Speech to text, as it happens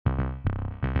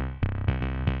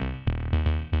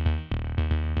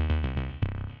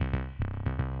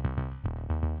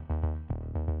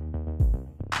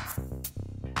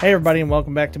Hey everybody, and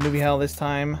welcome back to Movie Hell. This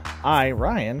time, I,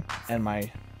 Ryan, and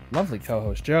my lovely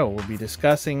co-host Joe will be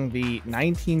discussing the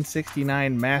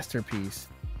 1969 masterpiece,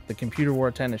 The Computer Wore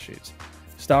Tennis Shoes,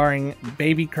 starring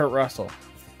baby Kurt Russell.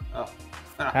 Oh,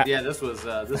 yeah, this was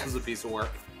a piece of work.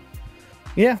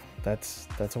 Yeah, that's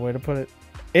a way to put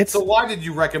it. So why did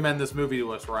you recommend this movie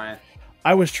to us, Ryan?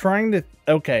 I was trying to.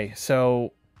 Okay,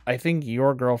 so I think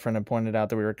your girlfriend had pointed out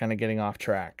that we were kind of getting off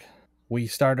track. We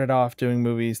started off doing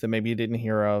movies that maybe you didn't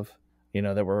hear of,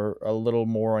 that were a little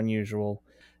more unusual.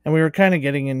 And we were kind of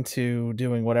getting into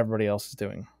doing what everybody else is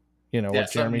doing.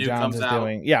 What Jeremy Jahns is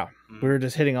doing. Yeah, we were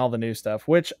just hitting all the new stuff,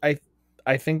 which I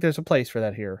think there's a place for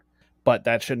that here. But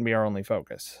that shouldn't be our only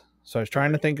focus. So I was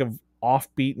trying to think of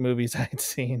offbeat movies I'd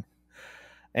seen.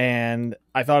 And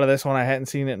I thought of this one. I hadn't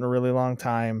seen it in a really long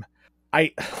time.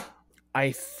 I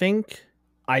think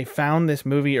I found this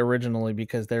movie originally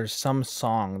because there's some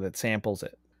song that samples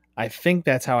it. I think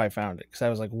that's how I found it, because I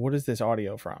was like, what is this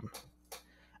audio from?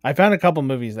 I found a couple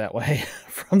movies that way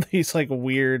from these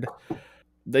weird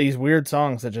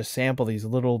songs that just sample these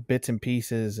little bits and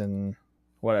pieces and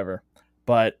whatever.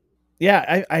 But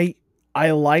yeah,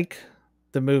 I like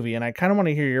the movie, and I kind of want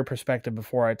to hear your perspective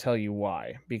before I tell you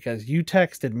why, because you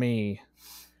texted me,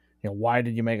 why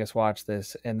did you make us watch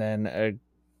this? And then a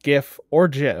GIF or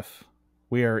GIF.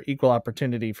 We are equal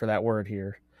opportunity for that word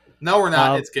here. No, we're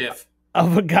not. It's GIF.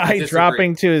 Of a guy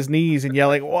dropping to his knees and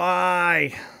yelling,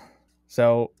 "Why?"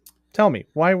 So, tell me,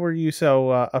 why were you so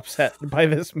upset by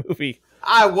this movie?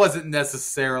 I wasn't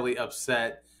necessarily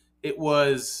upset. It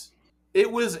was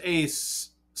a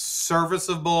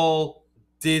serviceable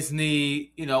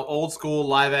Disney, old school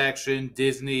live action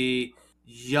Disney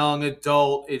young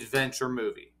adult adventure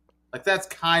movie. Like, that's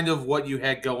kind of what you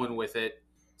had going with it.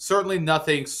 Certainly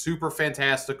nothing super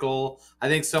fantastical. I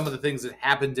think some of the things that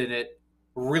happened in it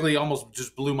really almost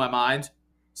just blew my mind.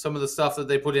 Some of the stuff that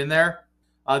they put in there.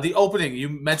 The opening, you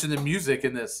mentioned the music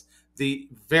in this. The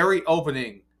very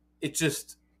opening, it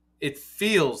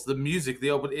feels, the music,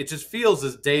 it just feels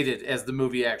as dated as the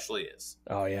movie actually is.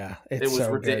 Oh yeah, it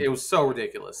was so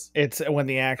ridiculous. It's when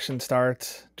the action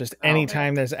starts. Just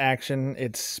anytime there's action,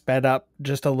 it's sped up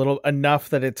just a little, enough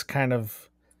that it's kind of,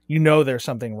 there's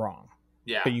something wrong.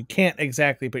 Yeah. But you can't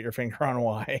exactly put your finger on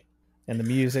why. And the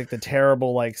music, the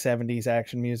terrible 70s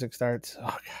action music starts. Oh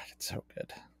god, it's so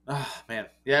good. Oh man.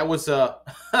 Yeah, it was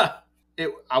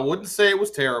I wouldn't say it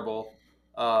was terrible.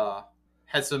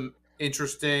 Had some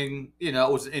interesting, it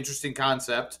was an interesting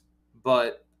concept,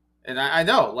 but I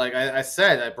know, like I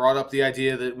said, I brought up the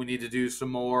idea that we need to do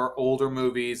some more older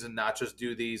movies and not just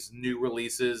do these new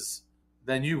releases.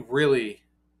 Then you really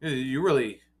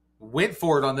went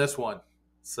for it on this one.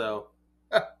 So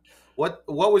What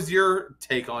was your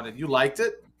take on it? You liked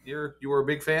it? You were a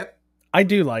big fan? I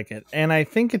do like it, and I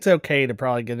think it's okay to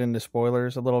probably get into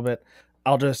spoilers a little bit.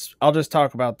 I'll just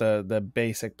talk about the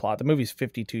basic plot. The movie's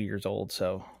 52 years old,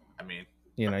 so I mean,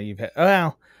 you've had,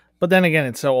 but then again,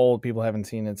 it's so old people haven't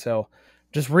seen it. So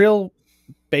just real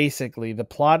basically, the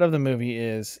plot of the movie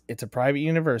is it's a private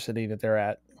university that they're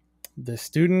at. The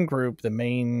student group, the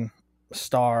main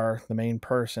star, the main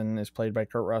person is played by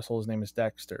Kurt Russell. His name is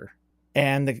Dexter.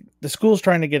 And the school's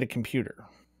trying to get a computer.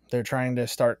 They're trying to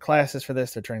start classes for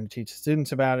this. They're trying to teach the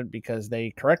students about it because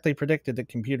they correctly predicted that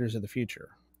computers are the future.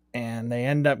 And they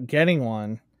end up getting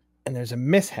one, and there's a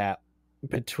mishap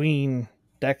between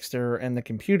Dexter and the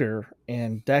computer,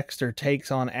 and Dexter takes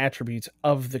on attributes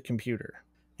of the computer,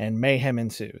 and mayhem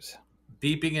ensues.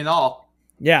 Beeping and all.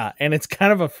 Yeah, and it's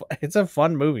kind of it's a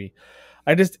fun movie.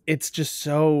 It's just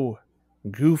so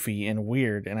goofy and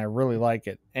weird, and I really like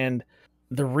it. And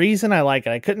the reason I like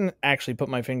it, I couldn't actually put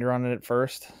my finger on it at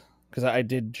first because I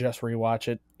did just rewatch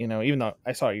it, even though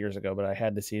I saw it years ago, but I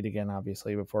had to see it again,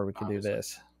 obviously, before we could do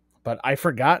this. But I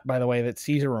forgot, by the way, that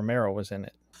Cesar Romero was in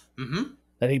it. Mm-hmm.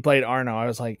 That he played Arno. I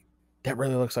was like, that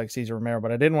really looks like Cesar Romero,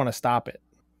 but I didn't want to stop it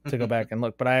to go back and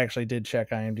look. But I actually did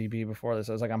check IMDb before this.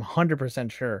 I was like, I'm 100%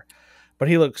 sure. But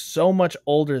he looks so much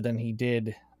older than he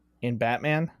did in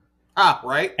Batman. Ah,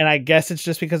 right. And I guess it's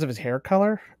just because of his hair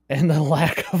color and the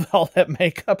lack of all that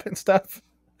makeup and stuff.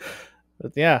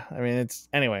 But yeah, I mean,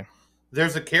 anyway.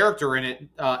 There's a character in it,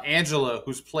 Angela,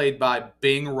 who's played by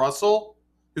Bing Russell,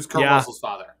 who's Kurt Russell's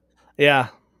father. Yeah,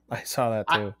 I saw that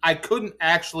too. I couldn't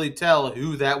actually tell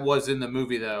who that was in the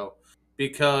movie, though,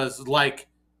 because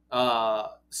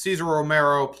Cesar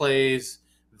Romero plays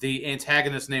the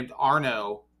antagonist named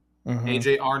Arno,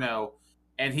 AJ Arno,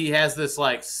 and he has this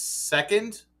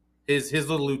second, his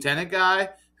little lieutenant guy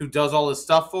who does all his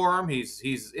stuff for him.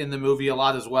 He's in the movie a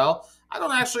lot as well. I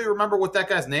don't actually remember what that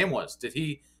guy's name was.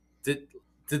 Did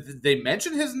they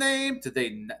mention his name? Did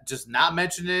they just not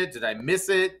mention it? Did I miss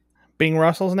it? Bing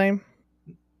Russell's name?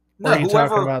 Or No, are you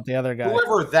talking about the other guy?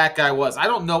 whoever that guy was. I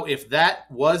don't know if that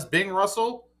was Bing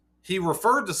Russell. He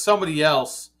referred to somebody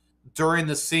else during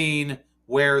the scene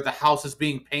where the house is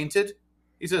being painted.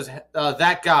 He says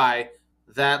that guy,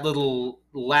 that little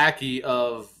lackey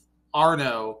of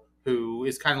Arno, who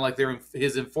is kind of like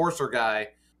his enforcer guy.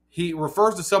 He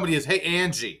refers to somebody as, "Hey,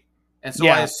 Angie," and so I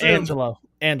Yeah, assumed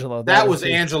Angelo. That that was was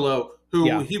his. Angelo, who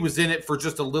Yeah, he was in it for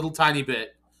just a little tiny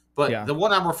bit. But yeah. the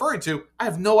one I'm referring to, I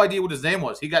have no idea what his name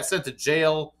was. He got sent to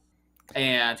jail,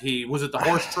 and he was at the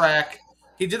horse track.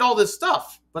 He did all this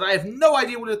stuff, but I have no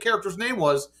idea what the character's name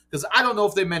was because I don't know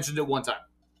if they mentioned it one time.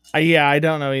 Yeah, I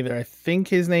don't know either. I think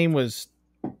his name was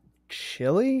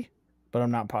Chili, but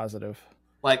I'm not positive.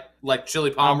 Like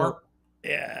Chili I'm Palmer.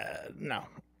 Yeah, no.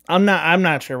 I'm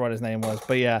not sure what his name was,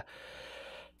 but yeah.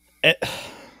 It,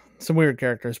 some weird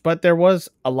characters, but there was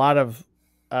a lot of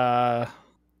uh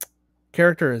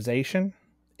characterization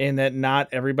in that not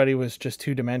everybody was just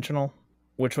two-dimensional,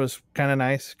 which was kind of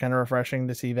nice, kind of refreshing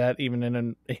to see that even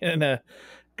in a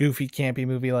goofy campy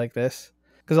movie like this.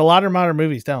 Because a lot of modern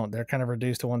movies don't. They're kind of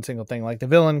reduced to one single thing. Like the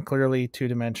villain, clearly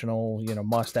two-dimensional,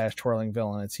 mustache twirling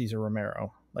villain. It's Cesar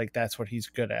Romero. Like that's what he's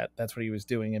good at. That's what he was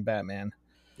doing in Batman.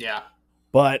 Yeah.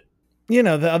 But the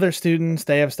other students,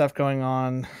 they have stuff going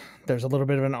on. There's a little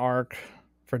bit of an arc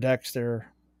for Dexter.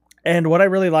 And what I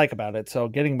really like about it, so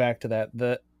getting back to that,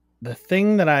 the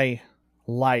thing that I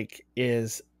like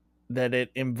is that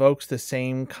it invokes the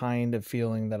same kind of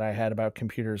feeling that I had about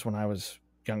computers when I was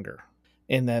younger,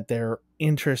 in that they're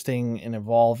interesting and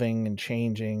evolving and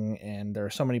changing, and there are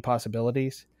so many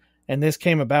possibilities. And this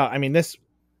came about, I mean, this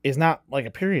is not like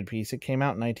a period piece. It came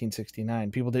out in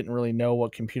 1969. People didn't really know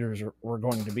what computers were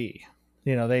going to be.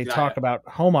 They Yeah. talk about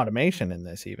home automation in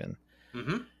this even.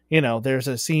 Mm-hmm. There's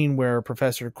a scene where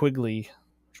Professor Quigley,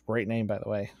 great name by the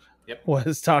way, Yep.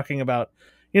 was talking about,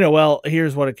 well,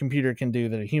 here's what a computer can do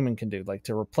that a human can do, like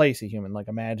to replace a human. Like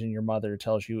imagine your mother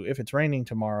tells you if it's raining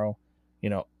tomorrow,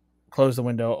 close the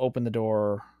window, open the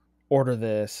door, order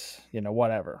this,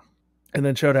 whatever. And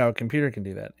then showed how a computer can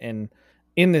do that. And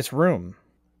in this room,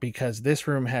 because this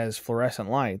room has fluorescent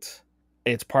lights,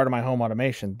 it's part of my home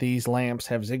automation. These lamps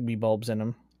have Zigbee bulbs in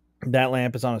them. That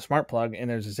lamp is on a smart plug, and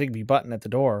there's a Zigbee button at the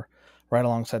door right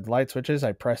alongside the light switches.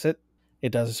 I press it,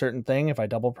 it does a certain thing. If I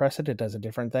double press it, it does a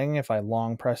different thing. If I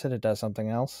long press it, it does something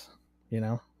else.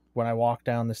 When I walk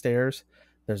down the stairs,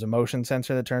 there's a motion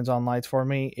sensor that turns on lights for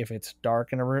me. If it's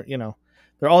dark in a room,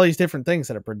 there are all these different things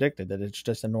that are predicted, that it's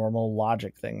just a normal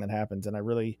logic thing that happens. And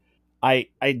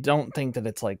I don't think that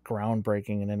it's like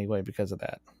groundbreaking in any way because of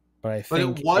that. But I But it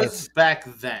think was back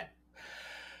then.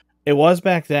 it was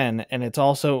back then, and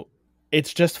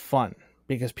it's just fun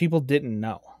because people didn't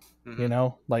know.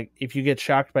 Mm-hmm. Like if you get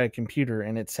shocked by a computer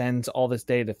and it sends all this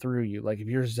data through you, like if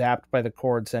you're zapped by the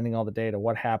cord sending all the data,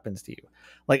 what happens to you?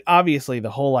 Like obviously the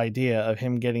whole idea of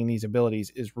him getting these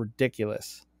abilities is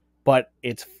ridiculous, but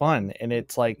it's fun. And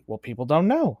it's like, well, people don't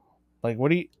know. Like, what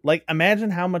do you like? Imagine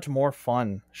how much more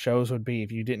fun shows would be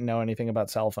if you didn't know anything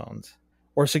about cell phones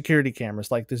or security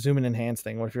cameras, like the zoom and enhance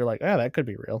thing. What if you're like, oh, that could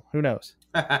be real? Who knows?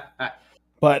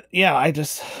 But yeah, I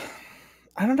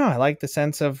don't know. I like the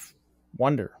sense of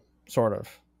wonder, sort of,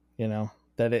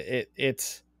 that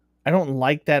it's, I don't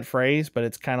like that phrase, but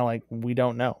it's kind of like, we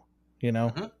don't know,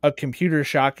 Mm-hmm. a computer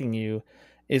shocking you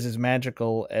is as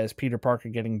magical as Peter Parker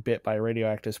getting bit by a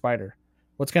radioactive spider.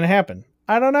 What's going to happen?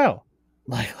 I don't know.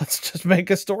 Like, let's just make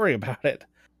a story about it.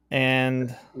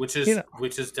 And, which you is know,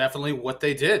 which is definitely what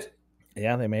they did.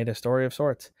 yeah, they made a story of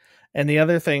sorts. And the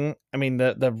other thing, I mean,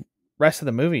 the rest of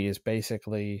the movie is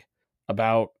basically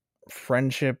about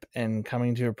friendship and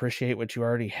coming to appreciate what you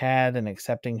already had and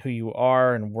accepting who you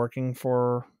are and working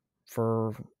for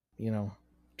you know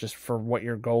just for what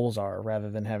your goals are rather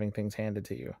than having things handed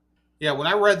to you. Yeah, when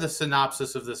I read the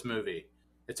synopsis of this movie,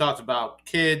 it talked about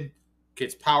kid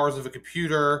gets powers of a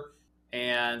computer,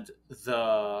 and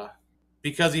the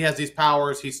because he has these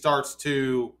powers, he starts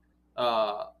to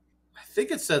I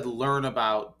think it said learn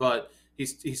about, but he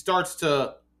starts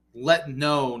to let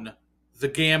known the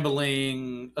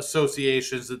gambling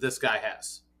associations that this guy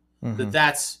has. Hmm.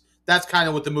 That's kind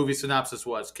of what the movie synopsis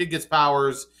was. Kid gets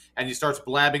powers and he starts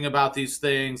blabbing about these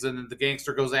things, and then the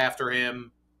gangster goes after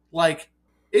him. Like,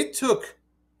 it took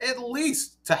at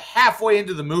least to halfway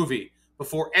into the movie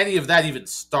before any of that even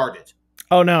started.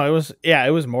 Oh no, it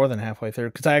was more than halfway through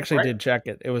because I actually Right? did check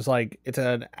it. It was like it's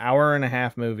an hour and a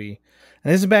half movie,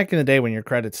 and this is back in the day when your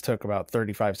credits took about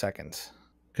 35 seconds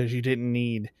because you didn't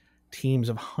need teams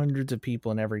of hundreds of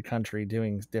people in every country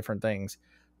doing different things.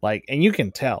 Like, and you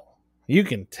can tell, You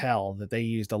can tell that they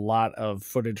used a lot of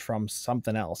footage from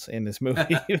something else in this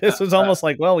movie. This was almost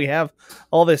like, well, we have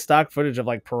all this stock footage of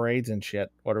like parades and shit.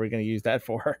 What are we going to use that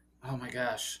for? Oh my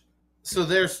gosh. So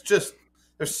there's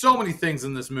so many things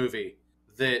in this movie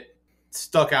that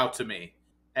stuck out to me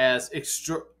as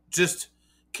just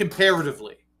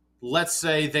comparatively. Let's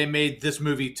say they made this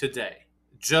movie today.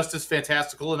 Just as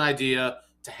fantastical an idea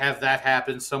to have that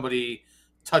happen. Somebody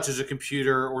touches a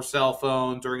computer or cell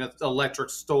phone during an electric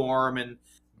storm and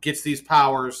gets these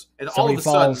powers, and Somebody all of a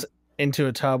sudden, falls into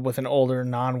a tub with an older,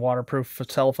 non-waterproof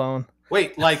cell phone.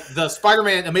 wait, like the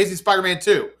Spider-Man, Amazing Spider-Man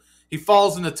 2. He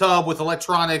falls in the tub with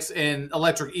electronics and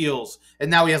electric eels, and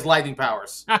now he has lightning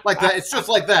powers. Like that. It's just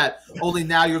like that. Only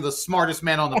now you're the smartest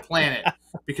man on the planet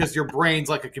because your brain's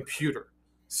like a computer.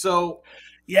 So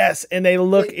yes, and they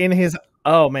look in his.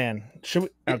 Oh man, should we?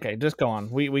 Okay, just go on.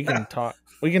 We can talk.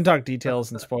 We can talk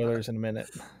details and spoilers in a minute.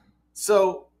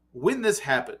 So when this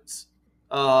happens,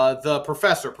 the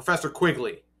Professor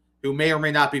Quigley, who may or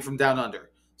may not be from Down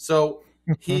Under, so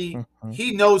he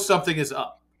knows something is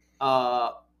up.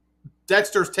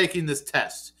 Dexter's taking this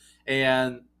test,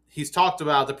 and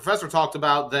the professor talked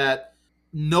about that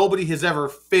nobody has ever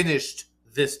finished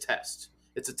this test.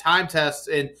 It's a time test,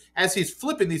 and as he's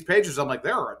flipping these pages, I'm like,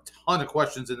 there are a ton of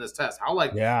questions in this test. How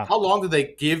long do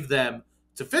they give them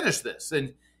to finish this?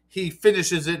 And he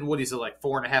finishes it in, what is it, like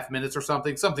 4.5 minutes or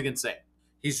something insane.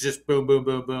 He's just boom, boom,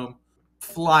 boom, boom,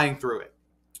 flying through it.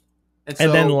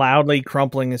 And then loudly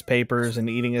crumpling his papers and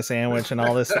eating a sandwich and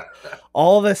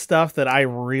all this stuff that I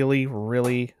really,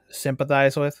 really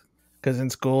sympathize with. Because in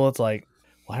school, it's like,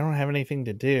 well, I don't have anything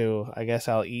to do. I guess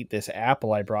I'll eat this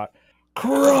apple I brought.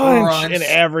 Crunch! And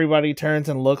everybody turns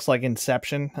and looks like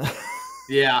Inception.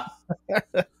 Yeah.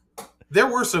 There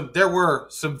were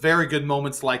some very good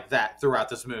moments like that throughout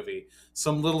this movie.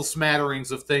 Some little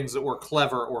smatterings of things that were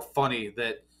clever or funny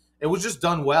that it was just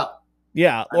done well.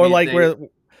 Yeah,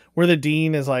 where the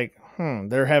dean is like,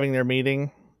 they're having their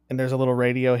meeting, and there's a little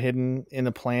radio hidden in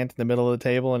the plant in the middle of the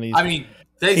table, and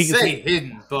they say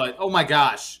hidden, but oh my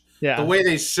gosh, yeah, the way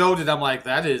they showed it, I'm like,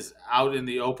 that is out in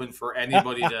the open for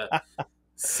anybody to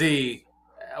see.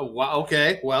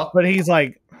 Okay, well, but he's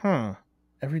like,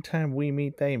 every time we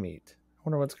meet, they meet. I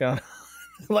wonder what's going on.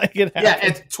 Like it happened. Yeah,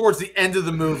 and towards the end of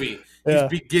the movie, he's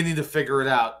beginning to figure it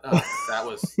out. Oh, that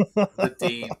was the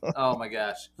dean. Oh my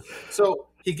gosh. So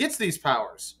he gets these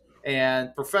powers,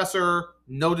 and Professor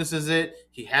notices it.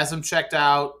 He has him checked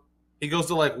out. He goes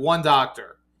to like one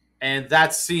doctor, and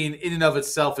that scene in and of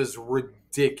itself is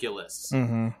ridiculous.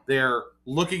 Mm-hmm. They're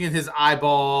looking at his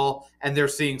eyeball, and they're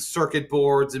seeing circuit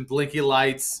boards and blinky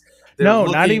lights.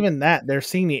 Not even that. They're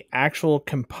seeing the actual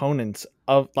components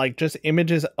of, like, just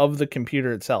images of the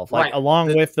computer itself, like,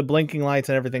 along with the blinking lights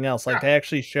and everything else. Like, they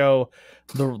actually show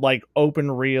the, like,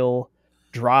 open reel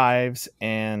drives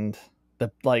and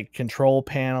the, like, control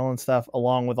panel and stuff,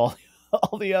 along with all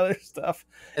the other stuff.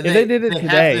 And they did it today.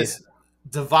 Have this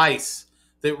device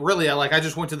that really, like, I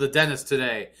just went to the dentist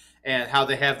today, and how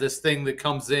they have this thing that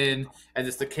comes in, and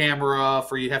it's the camera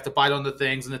for you have to bite on the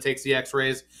things, and it takes the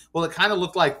x-rays. Well, it kind of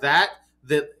looked like that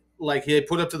like he had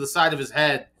put up to the side of his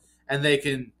head, and they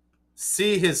can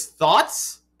see his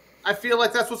thoughts. I feel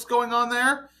like that's what's going on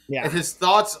there. Yeah. And his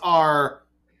thoughts are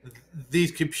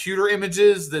these computer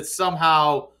images that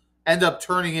somehow end up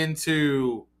turning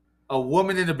into a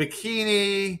woman in a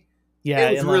bikini. Yeah.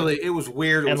 It was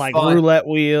weird. It was like fun. Roulette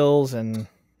wheels and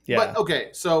yeah. But okay,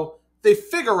 so they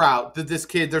figure out that this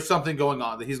kid, there's something going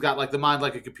on, that he's got like the mind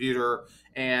like a computer,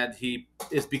 and he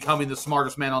is becoming the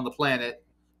smartest man on the planet.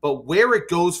 But where it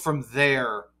goes from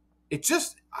there,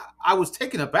 I was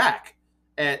taken aback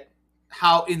at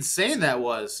how insane that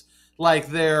was. Like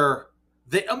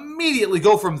they immediately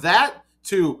go from that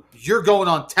to, you're going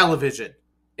on television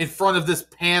in front of this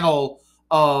panel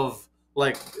of,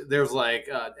 like, there's like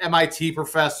MIT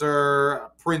professor, a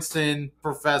Princeton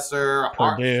professor,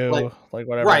 Purdue, like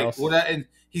whatever else. And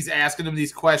he's asking him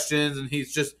these questions, and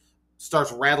he's just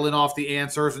starts rattling off the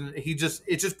answers, and it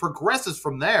just progresses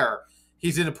from there.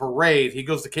 He's in a parade. He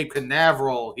goes to Cape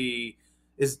Canaveral. He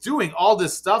is doing all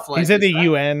this stuff. Like, he's at the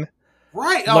UN,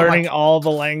 right? Learning all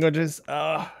the languages.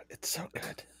 Oh, it's so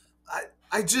good.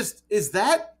 I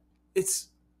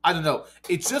don't know.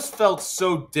 It just felt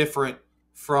so different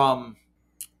from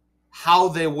how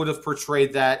they would have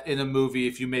portrayed that in a movie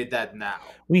if you made that now.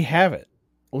 We have it.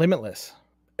 Limitless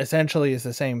essentially is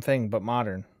the same thing, but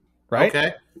modern, right?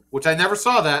 Okay. Which I never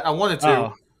saw that. I wanted to.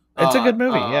 Oh, it's a good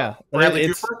movie, yeah. Bradley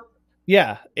Cooper?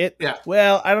 Yeah. Yeah.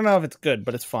 Well, I don't know if it's good,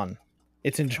 but it's fun.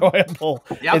 It's enjoyable.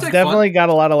 Yeah, it's definitely got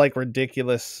a lot of like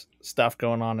ridiculous stuff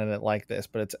going on in it like this,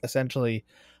 but it's essentially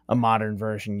a modern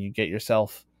version. You get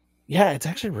yourself Yeah, it's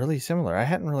actually really similar. I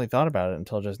hadn't really thought about it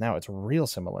until just now. It's real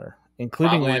similar,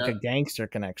 including Probably like a gangster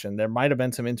connection. There might have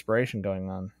been some inspiration going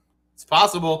on. it's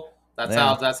possible.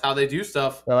 Yeah. That's how they do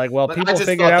stuff. They're like, well, But I people just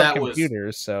figured thought out that was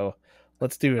computers, so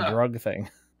let's do a drug thing.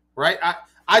 right.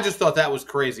 I just thought that was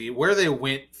crazy where they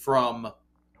went from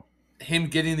him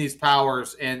getting these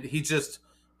powers, and he just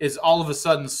is all of a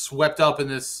sudden swept up in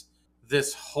this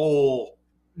whole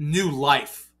new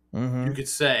life. You Mm-hmm. could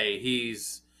say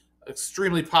he's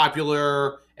extremely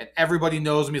popular, and everybody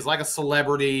knows him. He's like a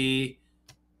celebrity,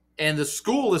 and the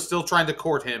school is still trying to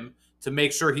court him to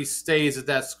make sure he stays at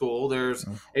that school. There's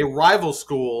a rival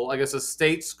school, I guess a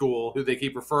state school, who they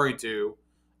keep referring to,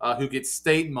 who gets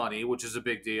state money, which is a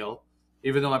big deal.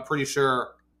 Even though I'm pretty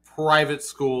sure private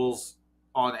schools,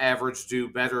 on average, do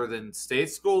better than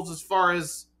state schools as far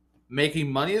as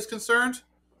making money is concerned.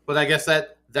 But I guess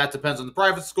that depends on the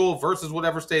private school versus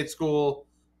whatever state school.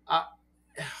 Uh,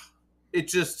 it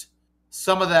just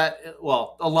some of that.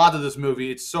 Well, a lot of this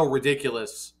movie, it's so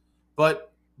ridiculous,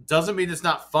 but doesn't mean it's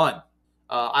not fun.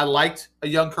 I liked a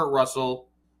young Kurt Russell.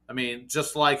 I mean,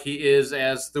 just like he is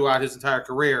as throughout his entire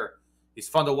career, he's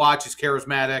fun to watch. He's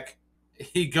charismatic.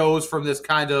 He goes from this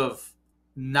kind of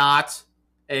not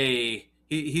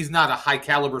he's not a high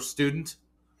caliber student.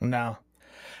 No.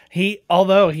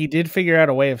 Although he did figure out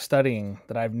a way of studying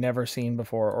that I've never seen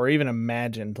before or even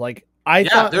imagined. Like, I Yeah,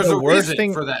 thought there's the a worst reason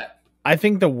thing, for that. I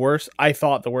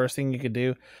thought the worst thing you could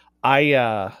do,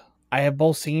 I have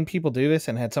both seen people do this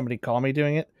and had somebody call me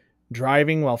doing it,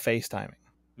 driving while FaceTiming.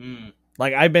 Mm,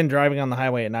 Like, I've been driving on the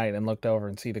highway at night and looked over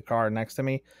and see the car next to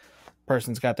me.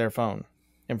 Person's got their phone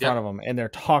in front yep. of them and they're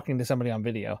talking to somebody on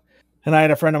video. And I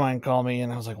had a friend of mine call me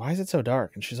and I was like, why is it so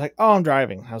dark? And she's like, oh, I'm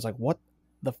driving. I was like, what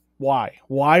the, why?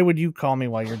 Why would you call me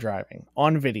while you're driving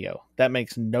on video? That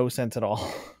makes no sense at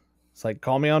all. It's like,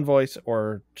 call me on voice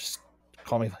or just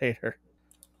call me later.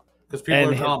 Because people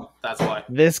And are dumb. That's why.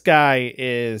 this guy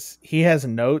he has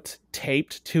notes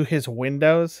taped to his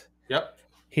windows. Yep.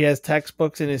 He has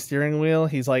textbooks in his steering wheel.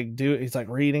 He's like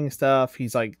reading stuff.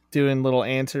 He's like doing little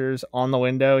answers on the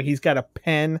window. He's got a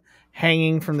pen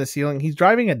hanging from the ceiling. He's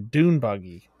driving a dune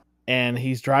buggy, and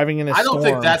he's driving in a I storm. don't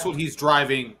think that's what he's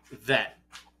driving then.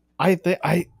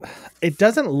 It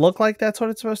doesn't look like that's what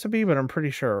it's supposed to be, but I'm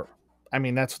pretty sure. I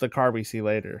mean, that's the car we see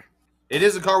later. It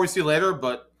is a car we see later,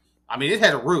 but I mean, it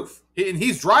had a roof. And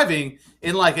he's driving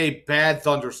in like a bad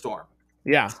thunderstorm,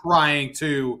 Yeah. trying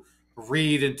to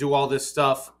read and do all this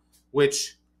stuff,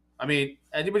 which, I mean,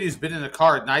 anybody who's been in a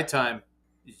car at nighttime,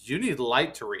 you need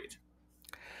light to read.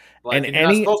 Like, and you're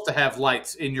not supposed to have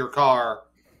lights in your car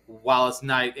while it's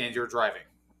night and you're driving.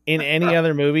 In any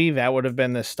other movie, that would have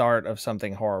been the start of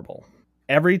something horrible.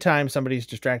 Every time somebody's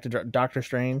distracted, Doctor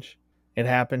Strange, it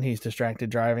happened. He's distracted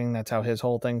driving. That's how his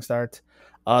whole thing starts.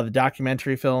 The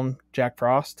documentary film Jack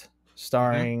Frost,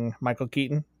 starring Michael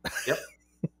Keaton.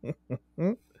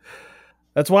 Yep.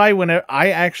 That's why when I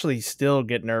actually still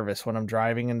get nervous when I'm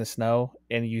driving in the snow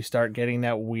and you start getting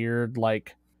that weird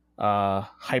like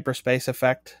hyperspace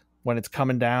effect when it's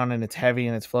coming down and it's heavy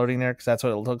and it's floating there, because that's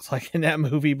what it looks like in that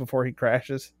movie before he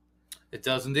crashes. It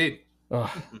does indeed. Ugh.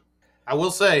 I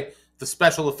will say the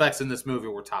special effects in this movie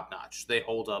were top notch. They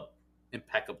hold up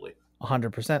impeccably.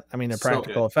 100%. I mean, they're So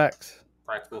practical good. effects.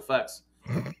 Practical effects.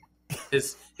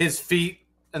 His feet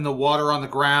and the water on the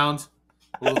ground,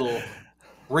 little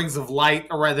rings of light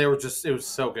around. They were just. It was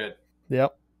so good.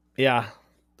 Yep. Yeah.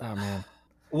 Oh man.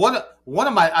 One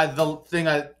of my the thing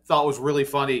I thought was really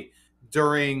funny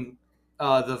during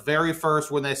the very first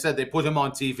when they said they put him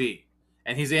on TV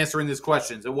and he's answering these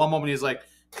questions. At one moment he's like,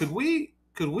 "Could we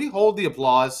hold the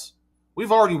applause?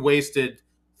 We've already wasted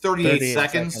 38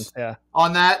 seconds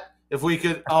on that. If we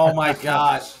could, oh my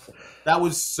gosh, that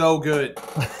was so good.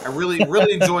 I really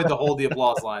enjoyed the hold the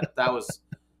applause line.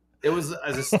 It was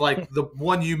just like the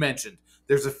one you mentioned.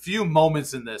 There's a few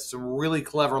moments in this, some really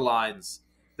clever lines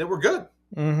that were good.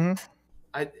 Mm-hmm.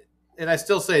 I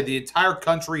still say the entire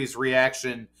country's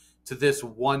reaction to this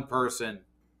one person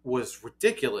was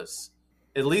ridiculous.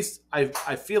 At least I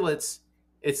feel it's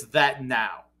that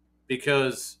now,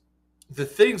 because the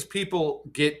things people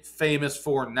get famous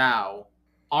for now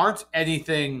aren't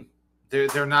anything.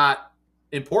 They're not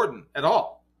important at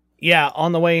all. Yeah,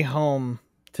 on the way home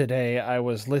today, I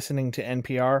was listening to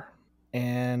NPR,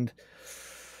 and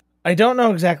I don't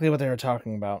know exactly what they were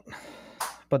talking about,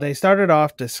 but they started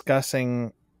off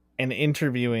discussing and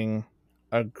interviewing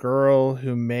a girl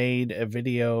who made a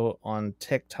video on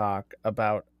TikTok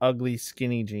about ugly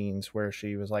skinny jeans, where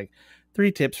she was like,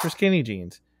 3 tips for skinny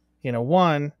jeans. You know,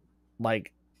 1,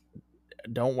 like,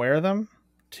 don't wear them.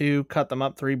 2, cut them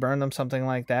up. 3, burn them, something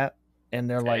like that. And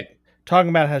they're like talking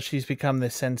about how she's become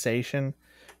this sensation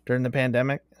during the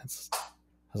pandemic. I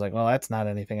was like, well, that's not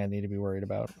anything I need to be worried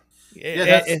about. Yeah,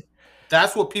 It, it,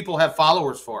 that's what people have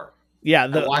followers for. yeah, I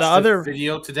the watched a other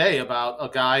video today about a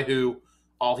guy who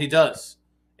all he does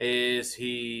is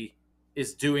he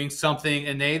is doing something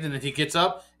innate, and then he gets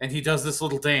up and he does this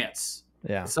little dance.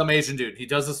 yeah. It's some Asian dude. He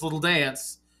does this little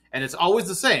dance, and it's always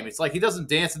the same. It's like he doesn't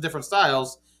dance in different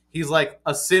styles. He's like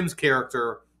a Sims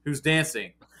character who's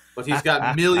dancing, but he's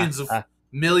got millions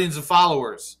of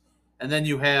followers. And then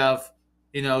you have,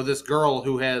 this girl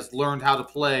who has learned how to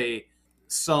play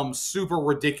some super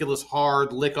ridiculous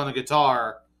hard lick on a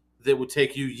guitar that would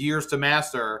take you years to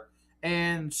master,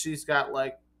 and she's got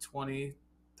like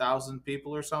 20,000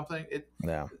 people or something.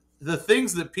 Yeah. The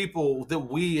things that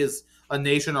we as a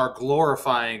nation are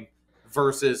glorifying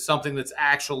versus something that's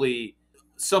actually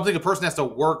something a person has to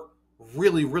work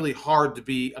really, really hard to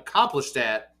be accomplished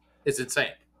at is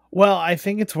insane. Well, I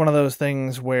think it's one of those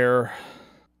things where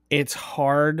it's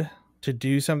hard to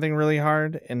do something really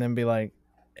hard and then be like,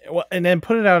 well, and then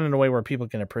put it out in a way where people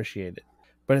can appreciate it.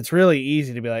 But it's really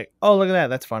easy to be like, oh, look at that.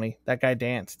 That's funny. That guy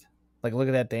danced. Like, look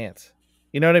at that dance.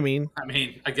 You know what I mean? I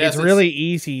mean, I guess it's really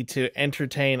easy to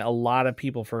entertain a lot of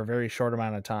people for a very short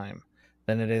amount of time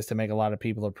than it is to make a lot of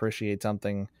people appreciate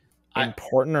something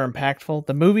important or impactful.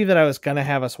 The movie that I was going to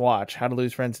have us watch, How to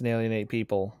Lose Friends and Alienate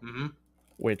People,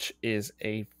 which is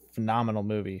a phenomenal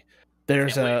movie.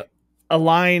 There's a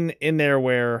line in there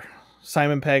where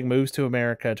Simon Pegg moves to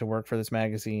America to work for this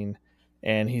magazine,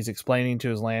 and he's explaining to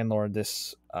his landlord,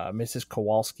 this Mrs.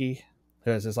 Kowalski,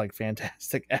 who has this like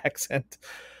fantastic accent.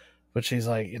 But she's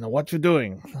like, what you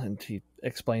doing? And he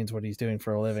explains what he's doing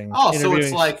for a living. Oh, so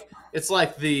it's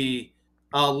like the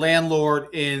landlord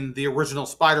in the original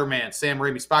Spider-Man, Sam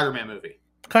Raimi Spider-Man movie.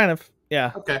 Kind of,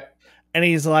 yeah. Okay. And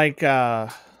he's like,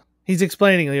 he's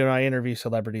explaining, I interview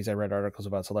celebrities. I read articles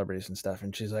about celebrities and stuff.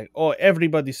 And she's like, oh,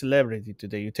 everybody's celebrity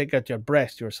today. You take out your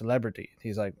breast, you're a celebrity.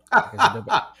 He's like,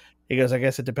 he goes, I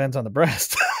guess it depends on the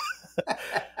breast.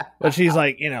 But she's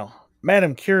like,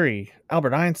 Madame Curie,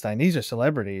 Albert Einstein, these are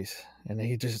celebrities.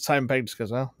 And Simon Pegg just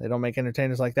goes, well, they don't make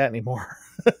entertainers like that anymore.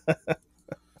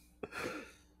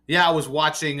 Yeah,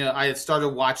 I had started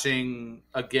watching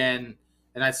again,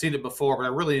 and I'd seen it before, but I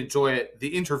really enjoy it. The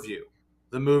Interview,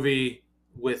 the movie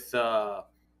with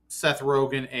Seth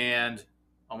Rogen and,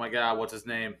 oh my God, what's his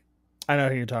name? I know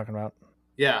who you're talking about.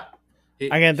 Yeah.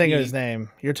 I can't think of his name.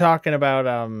 You're talking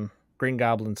about Green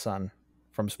Goblin's son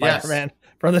from Spider-Man,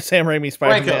 from the Sam Raimi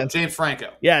Spider-Man. James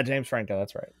Franco. Yeah, James Franco,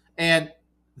 that's right. And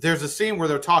there's a scene where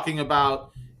they're talking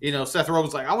about, Seth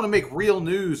Rogen's like, I want to make real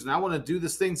news and I want to do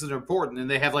these things that are important. And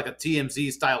they have like a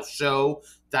TMZ style show.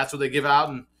 That's what they give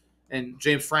out. And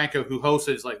James Franco, who hosts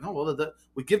it, is like, no, well,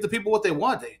 we give the people what they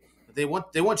want. They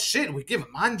want shit. We give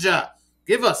them manja.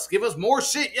 Give us more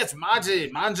shit. Yes,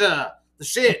 manja, the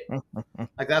shit.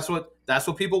 Like that's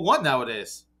what people want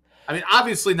nowadays. I mean,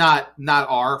 obviously not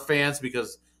our fans,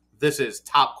 because this is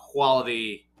top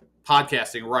quality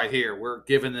podcasting right here. We're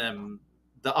giving them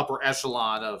the upper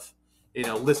echelon of,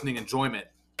 listening enjoyment.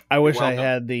 I wish I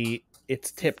had the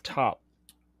 "It's Tip Top"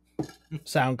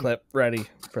 sound clip ready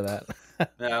for that.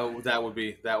 That would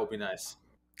be nice.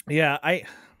 Yeah, I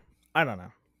don't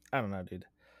know, dude.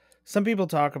 Some people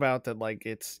talk about that like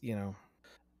it's,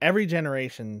 every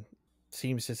generation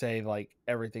seems to say like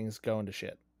everything's going to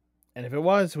shit. And if it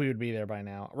was, we would be there by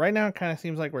now. Right now, it kind of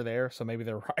seems like we're there, so maybe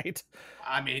they're right.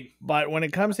 I mean, but when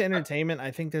it comes to entertainment,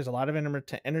 I think there's a lot of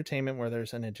entertainment where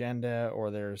there's an agenda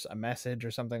or there's a message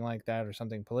or something like that, or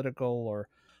something political,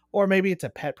 or maybe it's a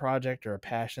pet project or a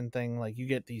passion thing. Like you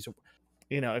get these,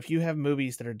 if you have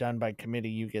movies that are done by committee,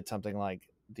 you get something like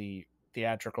the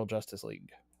Theatrical Justice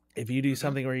League. If you do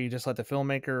something where you just let the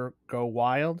filmmaker go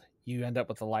wild, you end up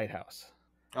with The Lighthouse.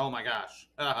 Oh my gosh.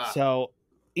 So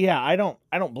yeah, I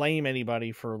don't blame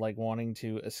anybody for like wanting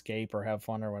to escape or have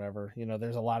fun or whatever.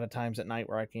 There's a lot of times at night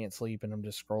where I can't sleep and I'm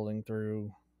just scrolling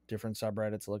through different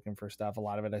subreddits looking for stuff. A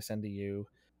lot of it I send to you.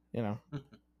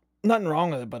 Nothing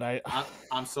wrong with it, but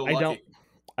I'm so lucky.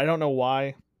 I don't know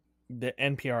why the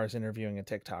NPR is interviewing a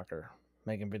TikToker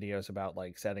making videos about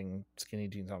like setting skinny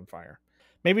jeans on fire.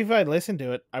 Maybe if I'd listened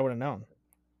to it, I would have known.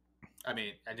 I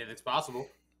mean, anything's possible.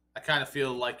 I kind of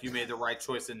feel like you made the right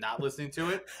choice in not listening to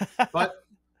it, but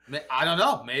I don't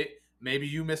know. Maybe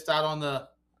you missed out on the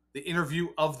interview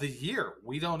of the year.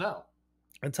 We don't know.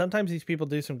 And sometimes these people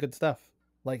do some good stuff.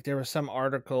 Like there was some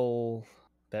article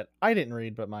that I didn't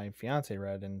read, but my fiance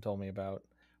read and told me about,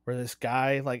 where this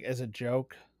guy, like as a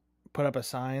joke, put up a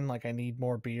sign like, I need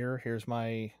more beer. Here's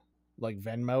my like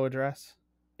Venmo address.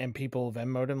 And people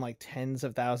Venmo'd him like tens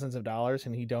of thousands of dollars,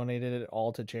 and he donated it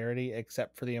all to charity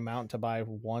except for the amount to buy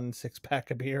one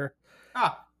 6-pack of beer.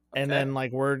 And Okay. then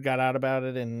like word got out about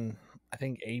it, and I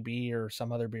think AB or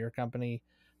some other beer company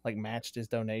like matched his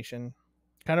donation.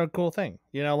 Kind of a cool thing,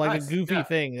 like a Nice. goofy Yeah.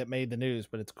 thing that made the news,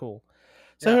 but it's cool.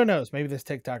 So Yeah. who knows? Maybe this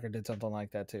TikToker did something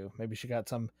like that too. Maybe she got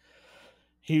some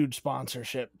huge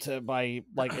sponsorship to by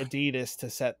like Adidas to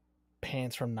set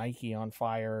pants from Nike on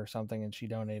fire or something, and she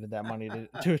donated that money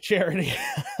to a charity.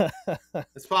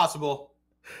 It's possible.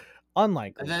 And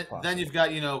Unlikely, but then possible. you've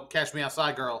got, Cash Me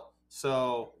Outside Girl.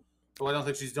 So, I don't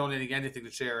think she's donating anything to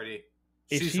charity.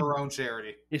 Is She's she her own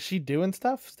charity. is she doing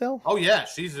stuff still? Oh yeah,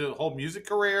 she's a whole music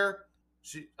career.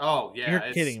 Oh You're yeah,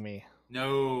 it's kidding me.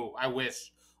 no. I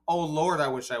wish. Oh Lord, I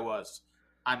wish I was.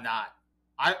 I'm not.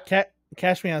 I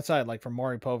Cash Me Outside, like from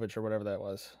Maury Povich or whatever that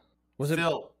was. Was it?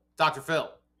 Phil, Dr.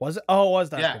 Phil. Was it? Oh, it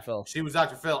was Yeah, Dr. Phil. she was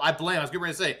Dr. Phil. I was getting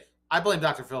ready to say, I blame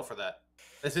Dr. Phil for that.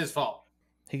 It's his fault.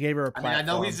 He gave her a I mean, I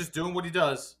know he's platform. just doing what he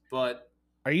does, but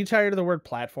Are you tired of the word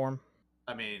platform?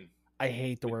 I mean, I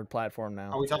hate the word platform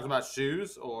now. are we talking about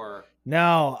shoes or?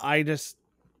 No,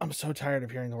 I'm so tired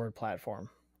of hearing the word platform.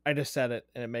 I just said it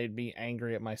and it made me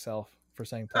angry at myself for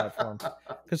saying platform.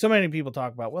 Because so many people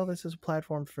talk about, well, this is a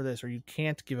platform for this, or you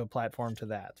can't give a platform to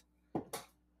that.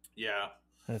 Yeah.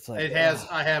 And it's like, It has.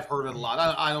 I have heard it a lot.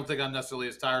 I don't think I'm necessarily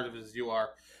as tired of it as you are.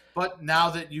 But now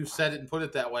that you said it and put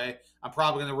it that way, I'm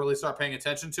probably going to really start paying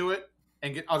attention to it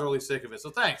and get utterly sick of it. So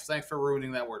thanks for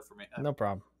ruining that word for me. no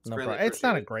problem. No greatly problem. It's not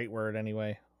a appreciated. great word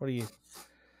anyway. What do you?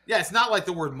 Yeah, it's not like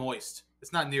the word moist.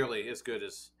 It's not nearly as good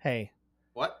as Hey,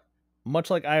 what? much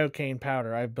like iocane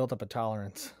powder, I've built up a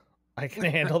tolerance. I can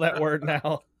handle that word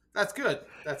now. That's good.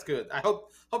 That's good. I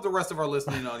hope the rest of our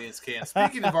listening audience can.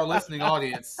 Speaking of our listening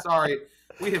audience, sorry,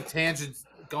 we have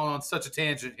gone on such a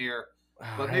tangent here,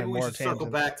 but I maybe have we more should circle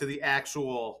tangents. back to the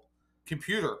actual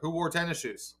computer who wore tennis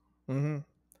shoes. Mm-hmm.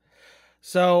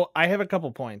 So I have a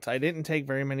couple points. I didn't take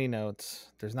very many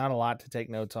notes. There's not a lot to take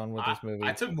notes on with this movie.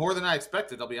 I took more than I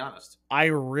expected. I'll be honest. I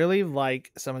really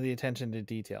like some of the attention to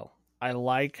detail. I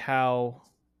like how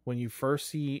when you first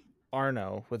see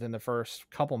Arno within the first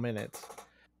couple minutes,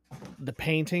 the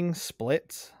painting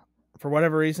splits. For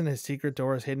whatever reason, his secret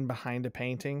door is hidden behind a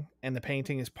painting, and the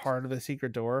painting is part of the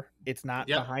secret door. It's not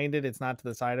Yep. behind it, it's not to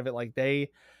the side of it. Like they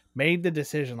made the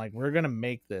decision, like, we're gonna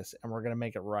make this and we're gonna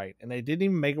make it right. And they didn't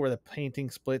even make it where the painting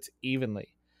splits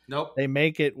evenly. Nope. They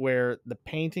make it where the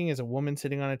painting is a woman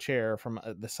sitting on a chair from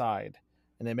the side,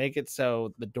 and they make it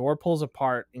so the door pulls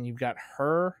apart, and you've got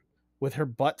her with her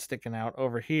butt sticking out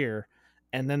over here,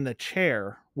 and then the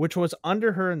chair, which was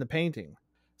under her in the painting.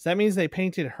 So that means they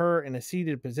painted her in a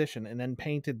seated position and then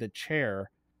painted the chair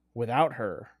without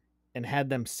her and had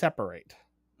them separate.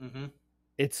 Mm-hmm.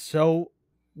 It's so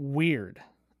weird.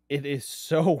 It is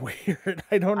so weird.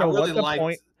 I don't know really what the liked-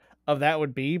 point of that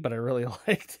would be, but I really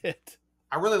liked it.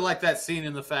 I really like that scene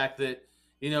in the fact that,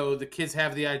 the kids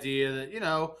have the idea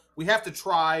that, we have to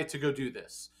try to go do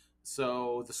this.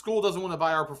 So the school doesn't want to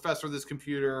buy our professor this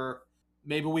computer.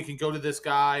 Maybe we can go to this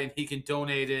guy and he can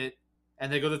donate it.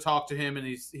 And they go to talk to him and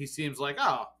he seems like,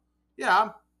 oh, yeah,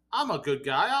 I'm a good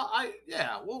guy.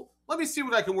 Well, let me see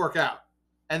what I can work out.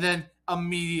 And then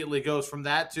immediately goes from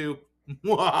that to,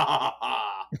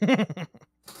 the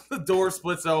door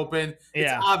splits open.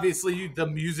 Yeah. It's obviously the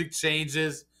music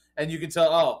changes. And you can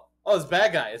tell, it's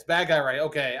bad guy. It's bad guy, right?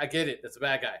 Okay, I get it. It's a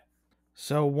bad guy.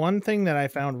 So one thing that I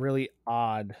found really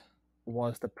odd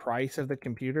was the price of the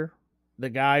computer. The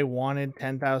guy wanted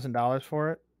 $10,000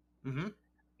 for it. Mm-hmm.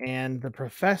 And the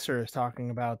professor is talking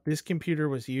about this computer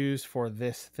was used for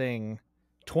this thing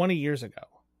 20 years ago.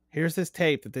 Here's this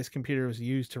tape that this computer was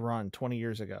used to run 20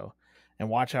 years ago. And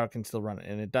watch how it can still run it.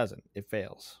 And it doesn't. It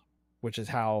fails. Which is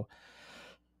how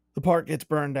the part gets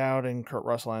burned out and Kurt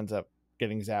Russell ends up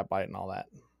getting zapped by it and all that.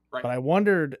 Right. But I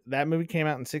wondered, that movie came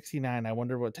out in 1969. I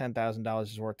wonder what $10,000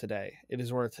 is worth today. It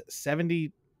is worth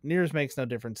nears makes no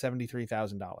difference,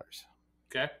 $73,000.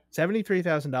 Okay.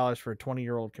 $73,000 for a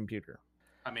 20-year-old computer.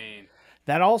 I mean,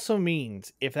 that also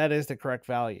means, if that is the correct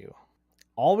value,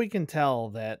 all we can tell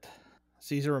that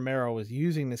Cesar Romero was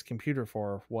using this computer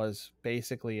for was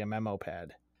basically a memo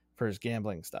pad for his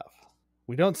gambling stuff.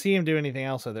 We don't see him do anything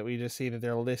else with it. We just see that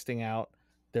they're listing out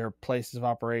their places of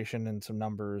operation and some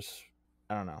numbers.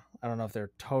 I don't know if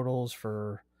they're totals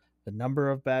for the number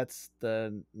of bets,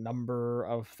 the number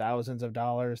of thousands of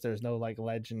dollars. There's no like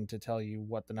legend to tell you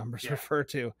what the numbers refer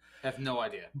to. I have no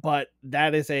idea. But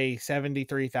that is a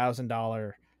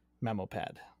 $73,000 memo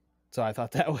pad. So I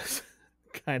thought that was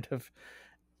kind of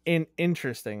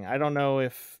interesting. I don't know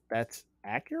if that's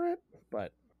accurate,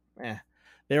 but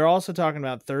They're also talking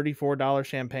about $34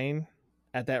 champagne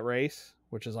at that race,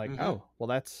 which is like, oh, well,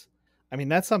 that's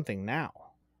something now.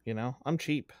 I'm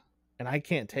cheap. and I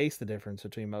can't taste the difference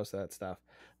between most of that stuff.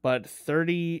 But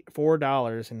 $34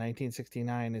 in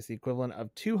 1969 is the equivalent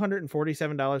of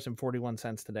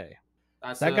 $247.41 today.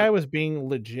 That's That a guy was being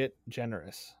legit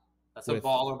generous that's a with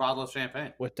baller bottle of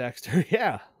champagne. Dexter.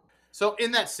 Yeah. So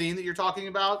in that scene that you're talking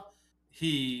about,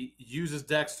 he uses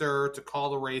Dexter to call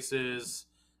the races,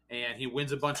 and he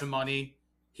wins a bunch of money.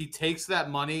 He takes that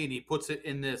money and he puts it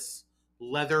in this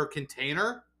leather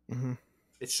container. Hmm.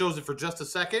 It shows it for just a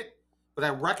second, but I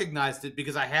recognized it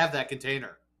because I have that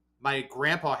container. My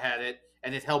grandpa had it,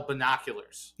 and it held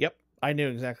binoculars. Yep. I knew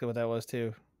exactly what that was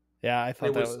too. Yeah, I thought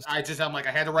It that was. was. I'm like,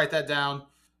 I had to write that down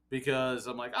because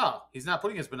I'm like, oh, he's not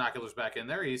putting his binoculars back in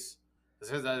there.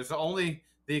 There's only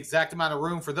the exact amount of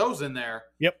room for those in there.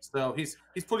 Yep. So he's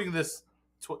putting this.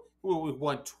 We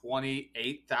won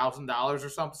 $28,000 or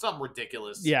something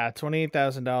ridiculous. Yeah,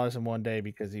 $28,000 in one day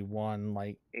because he won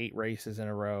like 8 races in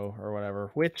a row or whatever,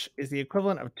 which is the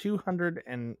equivalent of 200,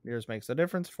 and yours makes the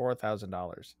difference,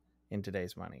 $4,000 in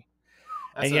today's money.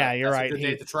 And yeah, you're That's a right. good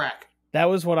day at the track. That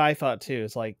was what I thought too.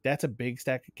 It's like that's a big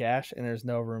stack of cash, and there's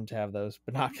no room to have those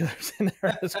binoculars in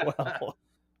there as well.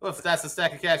 Well, if that's the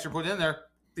stack of cash you're putting in there,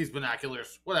 these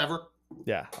binoculars, whatever.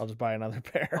 Yeah, I'll just buy another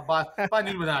pair. I'll buy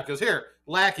new binoculars. Here,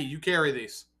 Lackey, you carry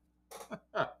these.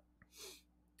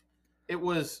 It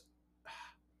was.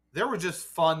 There were just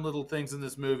fun little things in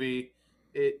this movie.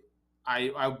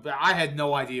 I had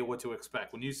no idea what to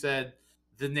expect when you said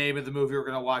the name of the movie we were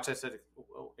going to watch. I said,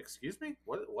 oh, "Excuse me,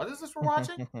 what is this we're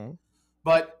watching?"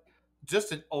 But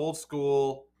just an old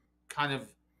school kind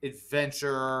of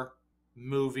adventure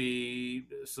movie,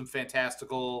 some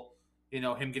fantastical,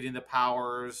 him getting the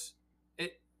powers.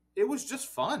 It was just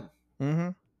fun. Mm-hmm.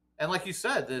 And like you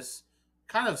said, this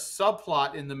kind of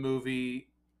subplot in the movie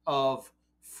of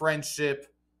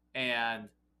friendship and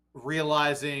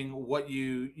realizing what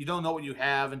you don't know what you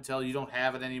have until you don't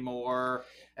have it anymore,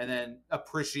 and then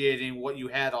appreciating what you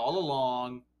had all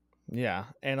along. Yeah,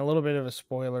 and a little bit of a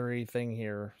spoilery thing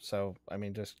here. So, I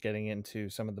mean, just getting into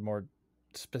some of the more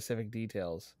specific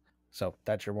details. So,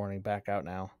 that's your warning. Back out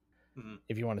now. Mm-hmm.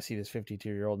 If you want to see this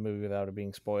 52-year-old movie without it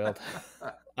being spoiled.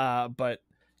 But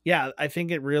yeah, I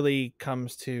think it really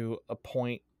comes to a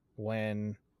point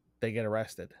when they get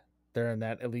arrested. They're in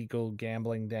that illegal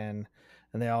gambling den,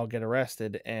 and they all get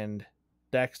arrested, and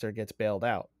Dexter gets bailed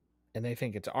out, and they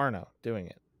think it's Arno doing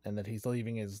it, and that he's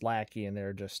leaving his lackey, and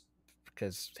they're just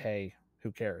because, hey,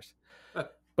 who cares?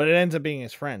 But it ends up being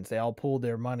his friends. They all pooled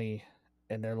their money,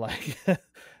 and they're like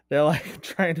they're like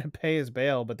trying to pay his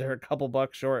bail, but they're a couple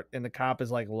bucks short, and the cop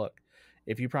is like, look,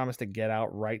 if you promise to get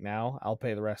out right now, I'll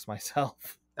pay the rest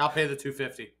myself. I'll pay the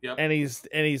 $250. Yep. And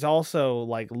he's also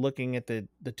like looking at the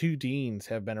two deans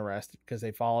have been arrested because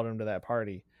they followed him to that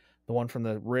party. The one from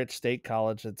the rich state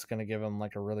college that's going to give him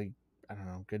like a really, I don't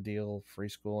know, good deal, free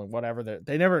school and whatever.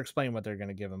 They never explain what they're going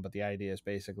to give him, but the idea is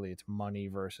basically it's money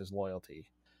versus loyalty.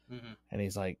 Mm-hmm. And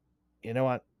he's like, you know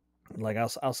what? Like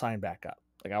I'll sign back up.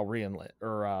 Like I'll re-enlist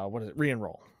or what is it?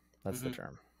 Re-enroll. That's mm-hmm. the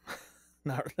term.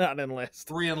 not enlist.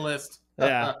 Re-enlist.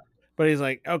 Yeah. But he's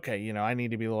like, okay, I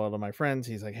need to be loyal to my friends.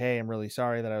 He's like, hey, I'm really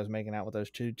sorry that I was making out with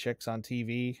those 2 chicks on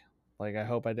TV. Like, I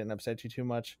hope I didn't upset you too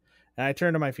much. And I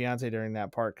turned to my fiance during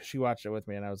that part because she watched it with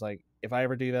me, and I was like, if I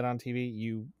ever do that on TV,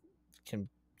 you can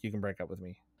break up with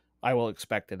me. I will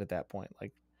expect it at that point.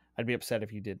 Like, I'd be upset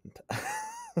if you didn't.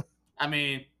 I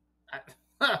mean,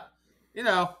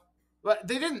 but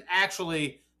they didn't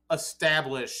actually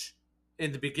establish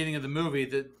in the beginning of the movie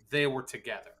that they were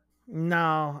together.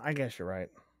 No, I guess you're right.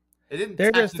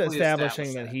 They're just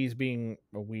establishing that he's being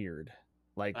weird.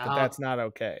 Like, but that's not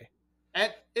okay.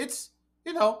 And it's,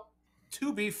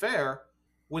 to be fair,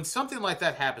 when something like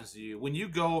that happens to you, when you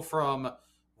go from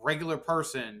regular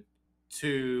person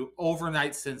to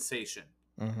overnight sensation,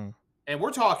 mm-hmm. and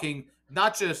we're talking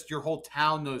not just your whole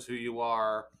town knows who you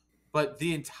are, but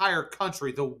the entire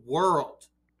country, the world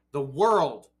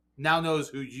now knows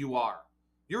who you are.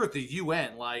 You're at the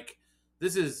UN. Like,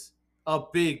 this is a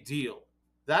big deal.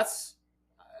 That's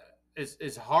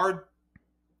it's hard.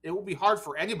 It will be hard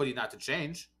for anybody not to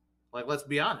change. Like, let's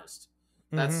be honest.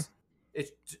 That's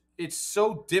it's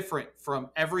so different from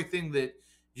everything that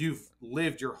you've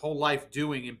lived your whole life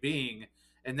doing and being,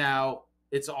 and now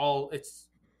it's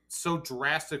so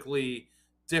drastically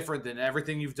different than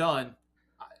everything you've done.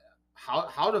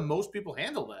 How do most people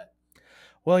handle that?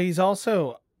 Well, he's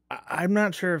also, I'm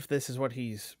not sure if this is what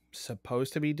he's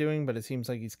supposed to be doing, but it seems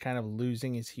like he's kind of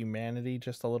losing his humanity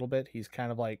just a little bit. He's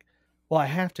kind of like, well, I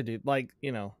have to do, like,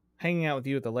 hanging out with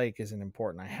you at the lake isn't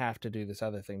important. I have to do this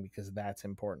other thing because that's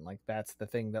important. Like, that's the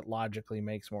thing that logically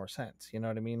makes more sense. You know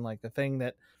what I mean? Like, the thing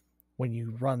that when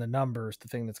you run the numbers, the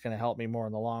thing that's going to help me more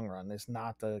in the long run is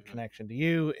not the Mhm. connection to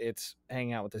you. It's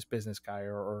hanging out with this business guy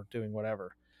or doing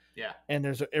whatever. Yeah, And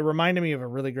it reminded me of a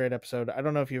really great episode. I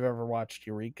don't know if you've ever watched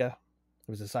Eureka.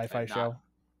 It was a I have sci-fi not. show.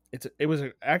 It was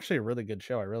actually a really good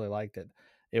show. I really liked it.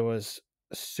 It was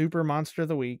super monster of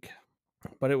the week,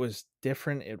 but it was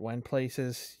different. It went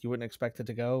places you wouldn't expect it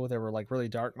to go. There were like really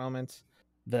dark moments.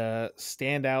 The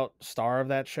standout star of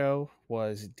that show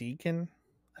was Deacon,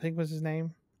 I think was his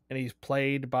name, and he's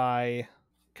played by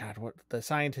God, what the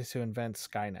scientist who invents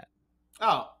Skynet.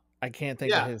 Oh, I can't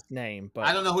think of yeah. his name, I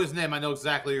but don't know his name. I know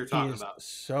exactly what you're he talking is about.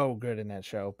 so good in that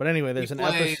show. But anyway, He there's an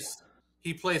episode. plays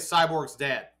he plays Cyborg's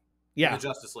dad in the Yeah,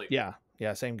 Justice League. yeah,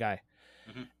 same guy.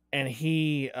 Hmm. And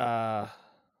he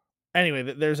anyway,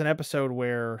 there's an episode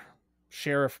where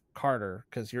Sheriff Carter,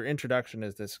 because your introduction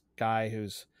is this guy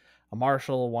who's a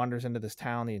marshal, wanders into this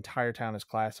town. The entire town is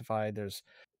classified. There's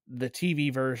the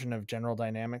TV version of General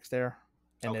Dynamics there,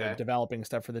 and they're Okay. developing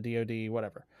stuff for the DoD,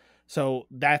 whatever. So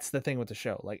that's the thing with the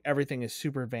show. Like everything is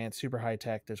super advanced, super high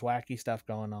tech. There's wacky stuff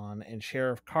going on, and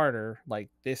Sheriff Carter, like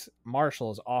this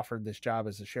marshal, is offered this job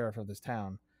as the sheriff of this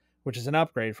town, which is an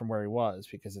upgrade from where he was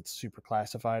because it's super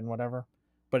classified and whatever.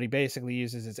 But he basically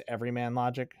uses his everyman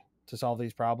logic to solve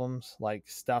these problems, like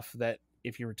stuff that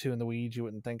if you were too in the weeds, you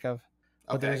wouldn't think of.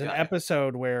 But Okay, there's an got you.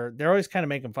 episode where they're always kind of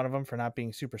making fun of him for not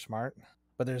being super smart.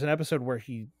 But there's an episode where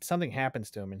something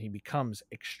happens to him and he becomes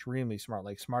extremely smart,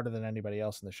 like smarter than anybody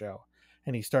else in the show,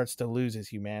 and he starts to lose his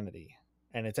humanity.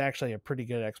 And it's actually a pretty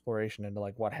good exploration into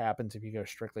like what happens if you go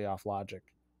strictly off logic.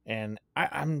 And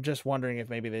I'm just wondering if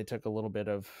maybe they took a little bit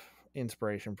of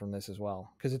inspiration from this as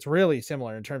well, because it's really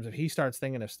similar in terms of he starts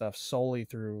thinking of stuff solely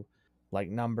through like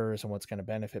numbers and what's going to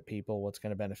benefit people, what's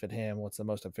going to benefit him, what's the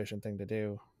most efficient thing to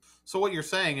do. So what you're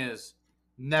saying is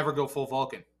never go full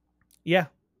Vulcan. Yeah,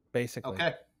 basically.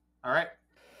 Okay. All right.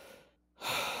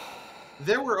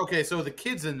 There were so the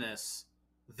kids in this,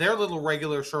 they're little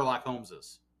regular Sherlock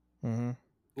Holmeses. Mm-hmm.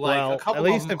 Like a Well, at couple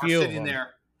of least them a are few of sitting them. there,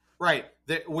 right?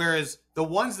 Whereas the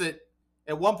ones that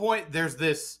at one point there's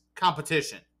this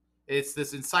competition. It's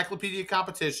this encyclopedia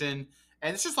competition,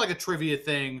 and it's just like a trivia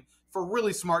thing for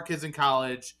really smart kids in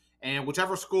college. And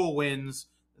whichever school wins,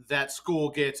 that school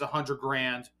gets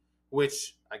 $100,000,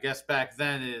 which I guess back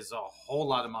then is a whole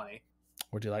lot of money.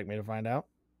 Would you like me to find out?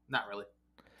 Not really.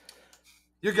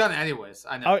 You're gonna anyways.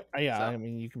 I know. Oh, yeah. So. I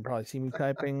mean, you can probably see me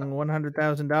typing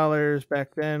 $100,000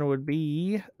 back then would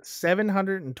be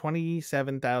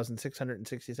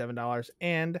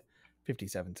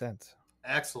 $727,667.57.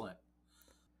 Excellent.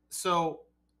 So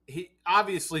he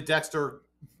obviously Dexter,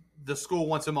 the school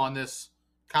wants him on this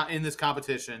in this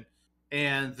competition,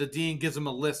 and the dean gives him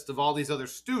a list of all these other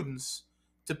students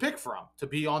to pick from to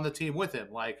be on the team with him,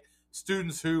 like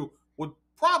students who would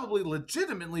probably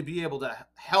legitimately be able to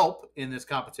help in this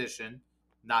competition.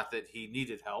 Not that he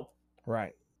needed help,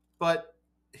 Right. but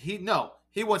he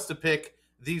wants to pick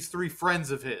these three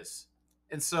friends of his.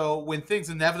 And so when things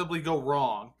inevitably go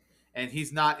wrong and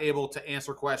he's not able to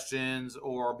answer questions,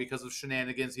 or because of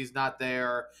shenanigans he's not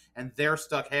there and they're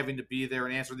stuck having to be there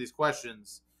and answer these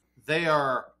questions, they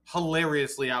are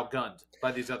hilariously outgunned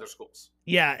by these other schools.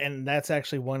 Yeah, and that's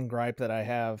actually one gripe that I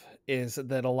have, is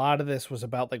that a lot of this was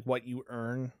about like what you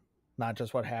earn, not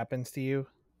just what happens to you.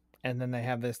 And then they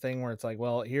have this thing where it's like,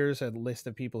 well, here's a list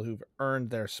of people who've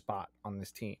earned their spot on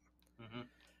this team. Mm-hmm.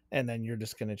 And then you're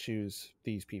just going to choose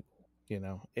these people. You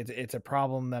know, it's a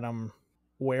problem that I'm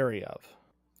wary of.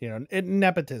 You know,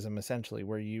 nepotism, essentially,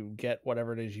 where you get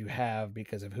whatever it is you have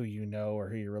because of who you know or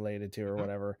who you're related to or Mm-hmm.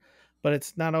 whatever. But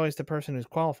it's not always the person who's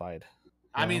qualified.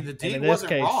 I mean, Know? the And dean in this wasn't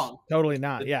case, wrong. totally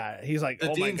not. Yeah, he's like, The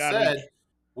oh my dean God. said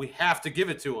we have to give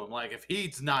it to him. Like, if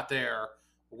he's not there,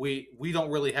 we don't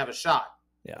really have a shot.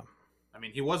 Yeah. I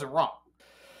mean, he wasn't wrong.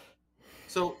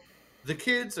 So the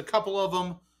kids, a couple of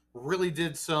them, really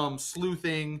did some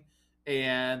sleuthing,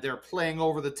 and they're playing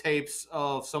over the tapes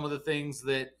of some of the things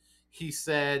that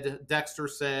Dexter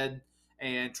said,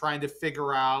 and trying to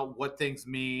figure out what things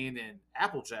mean. And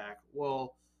Applejack,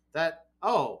 well,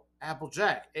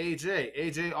 Applejack,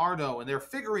 AJ Arno, and they're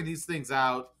figuring these things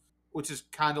out, which is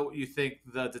kind of what you think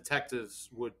the detectives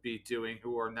would be doing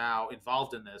who are now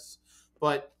involved in this.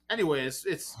 But anyways,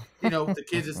 it's, the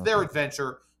kids, it's their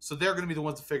adventure, so they're going to be the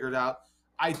ones to figure it out.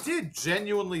 I did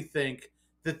genuinely think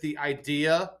that the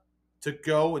idea to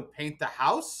go and paint the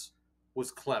house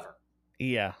was clever.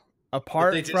 Yeah.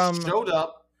 Apart they just showed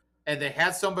up and they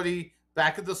had somebody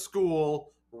back at the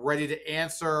school ready to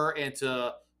answer and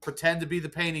to pretend to be the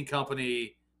painting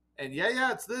company. And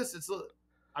it's this.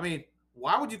 I mean,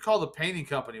 why would you call the painting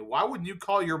company? Why wouldn't you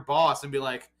call your boss and be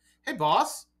like, hey,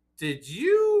 boss, did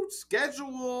you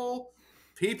schedule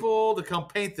people to come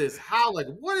paint this. How? Like,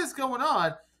 what is going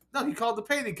on? No, he called the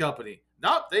painting company.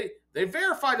 Nope, they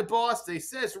verified it, boss. They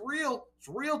said it's real. It's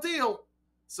a real deal.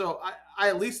 So I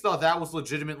at least thought that was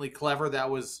legitimately clever. That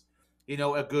was,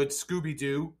 a good Scooby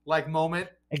Doo like moment.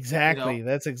 You know, Exactly.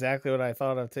 That's exactly what I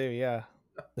thought of too. Yeah.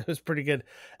 That was pretty good.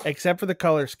 Except for the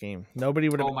color scheme. Nobody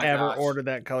would have oh my ever gosh. ordered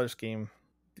that color scheme.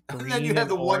 And then you Green have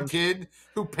and the one orange. kid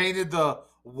who painted the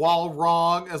wall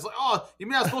wrong. It's like, oh, you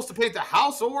mean I was supposed to paint the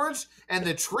house orange and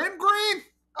the trim green?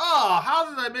 Oh, how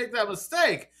did I make that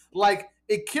mistake? Like,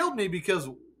 it killed me because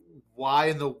why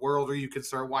in the world are you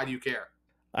concerned? Why do you care?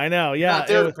 I know. You're Yeah. not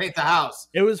there to paint the house.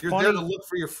 It was You're there to funny. look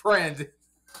for your friend.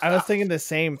 I was thinking the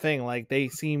same thing. Like they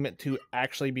seem to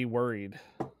actually be worried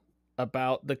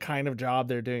about the kind of job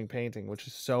they're doing painting, which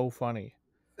is so funny.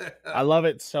 I love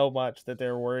it so much that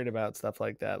they're worried about stuff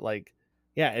like that. Like,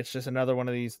 yeah, it's just another one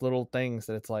of these little things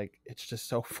that it's like, it's just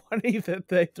so funny that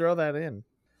they throw that in.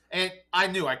 And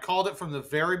I called it from the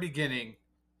very beginning,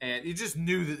 and you just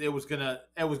knew that it was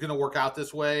gonna work out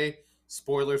this way.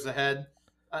 Spoilers ahead.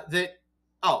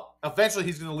 Eventually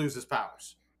he's gonna lose his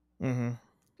powers. Mm-hmm.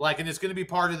 Like, and it's gonna be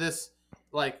part of this.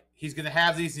 Like, he's gonna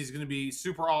have these. He's gonna be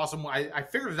super awesome. I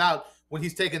figured it out when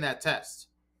he's taking that test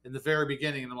in the very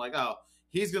beginning, and I'm like, oh,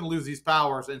 he's gonna lose these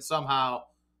powers, and somehow,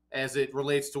 as it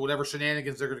relates to whatever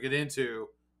shenanigans they're gonna get into,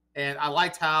 and I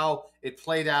liked how it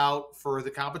played out for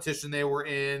the competition they were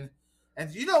in,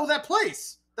 and that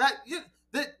place that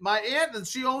my aunt and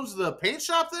she owns the paint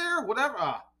shop there,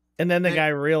 whatever. And then the They, guy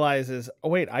realizes, oh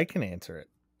wait, I can answer it.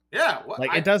 yeah,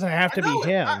 Like it doesn't have I to be know it.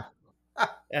 him.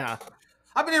 Yeah.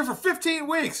 I've been here for 15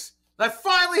 weeks. And I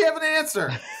finally have an answer.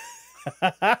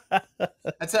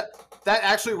 That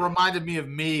actually reminded me of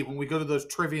me when we go to those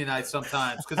trivia nights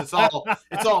sometimes because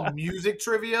it's all music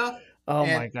trivia. Oh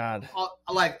And my god.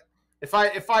 like if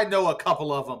I know a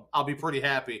couple of them, I'll be pretty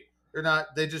happy.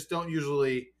 They just don't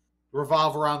usually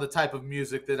revolve around the type of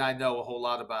music that I know a whole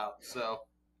lot about. So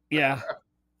Yeah.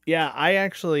 Yeah, I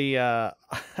actually I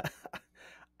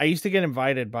used to get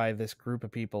invited by this group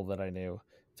of people that I knew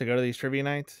to go to these trivia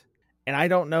nights, and I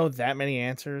don't know that many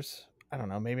answers. I don't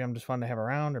know, maybe I'm just fun to have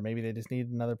around, or maybe they just need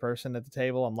another person at the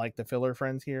table. I'm like the filler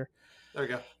friends here. there you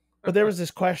go. But there was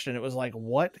this question. It was like,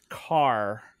 what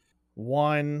car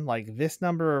won like this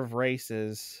number of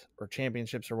races or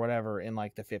championships or whatever in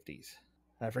like the 50s?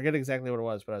 And I forget exactly what it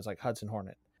was, but I was like Hudson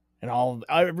Hornet. And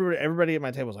everybody at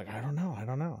my table was like, I don't know.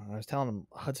 And I was telling them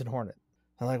Hudson Hornet.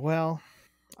 I'm like, well,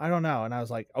 I don't know. And I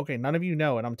was like, okay, none of you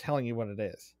know, and I'm telling you what it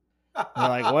is. And they're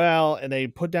like, well, and they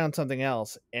put down something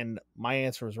else, and my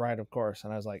answer was right, of course.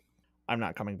 And I was like, I'm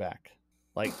not coming back.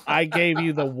 Like, I gave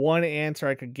you the one answer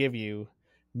I could give you.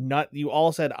 You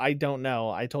all said I don't know.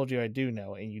 I told you I do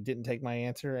know, and you didn't take my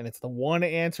answer. And it's the one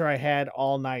answer I had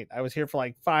all night. I was here for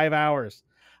like 5 hours.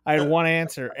 I had one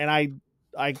answer, and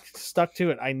I stuck to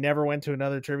it. I never went to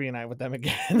another trivia night with them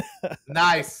again.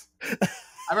 Nice. I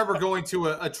remember going to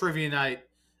a trivia night,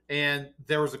 and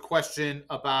there was a question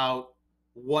about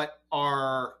what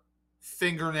are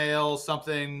fingernails,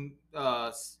 something,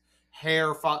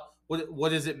 hair,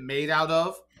 what is it made out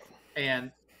of?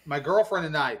 And my girlfriend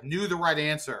and I knew the right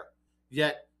answer,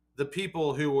 yet the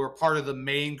people who were part of the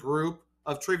main group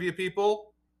of trivia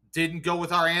people didn't go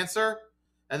with our answer.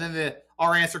 And then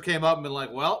our answer came up and been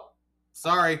like, well,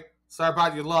 sorry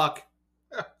about your luck.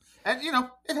 And,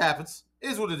 it happens. It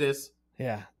is what it is.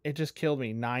 Yeah, it just killed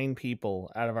me. 9 people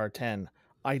out of our 10.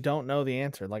 I don't know the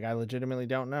answer. Like, I legitimately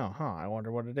don't know. I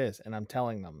wonder what it is. And I'm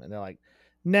telling them. And they're like,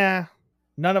 nah,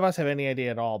 none of us have any idea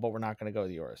at all, but we're not going to go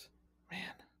with yours. Man,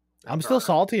 I'm still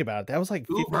salty about it. That was like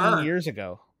 15 years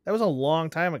ago. That was a long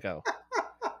time ago.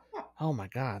 Oh, my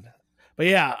God. But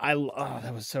yeah,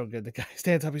 that was so good. The guy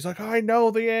stands up. He's like, oh, I know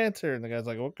the answer. And the guy's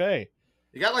like, okay.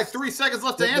 You got like 3 seconds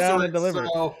left to answer it.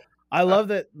 So... I love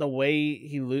that the way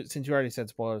since you already said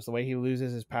spoilers, the way he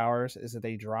loses his powers is that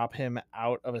they drop him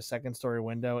out of a second-story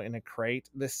window in a crate,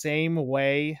 the same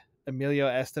way Emilio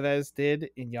Estevez did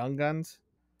in Young Guns.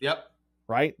 Yep.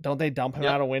 Right? Don't they dump him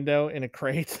out a window in a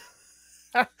crate?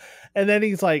 And then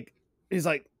he's like,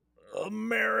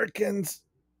 Americans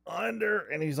under,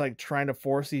 and he's like trying to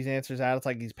force these answers out. It's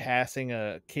like he's passing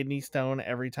a kidney stone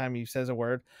every time he says a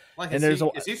word. Like, and is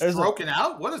he stroking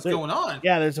out? What is going on?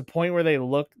 Yeah, there's a point where they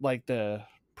look like the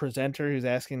presenter who's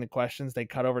asking the questions. They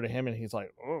cut over to him, and he's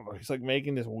like, oh, he's like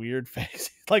making this weird face,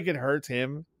 like it hurts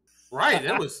him. Right.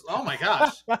 It was. Oh my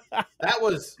gosh, that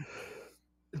was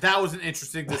an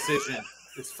interesting decision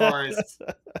as far as.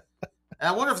 And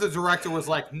I wonder if the director was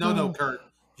like, no, Kurt,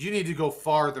 you need to go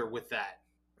farther with that.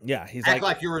 Yeah, he's act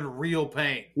like you're in real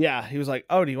pain. Yeah, he was like,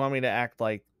 oh, do you want me to act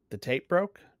like the tape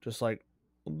broke? Just like,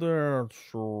 and they're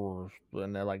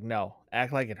like, no,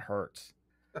 act like it hurts.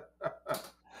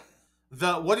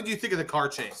 What did you think of the car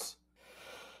chase?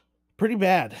 Pretty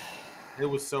bad. It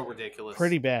was so ridiculous.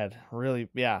 Pretty bad. Really,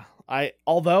 yeah.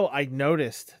 Although I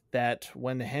noticed that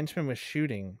when the henchman was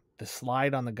shooting, the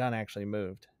slide on the gun actually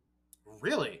moved.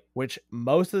 Really? Which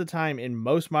most of the time in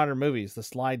most modern movies, the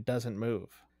slide doesn't move.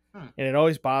 Hmm. And it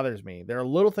always bothers me. There are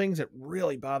little things that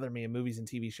really bother me in movies and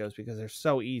TV shows because they're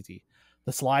so easy.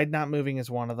 The slide not moving is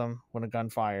one of them when a gun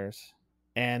fires.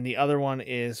 And the other one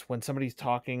is when somebody's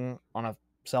talking on a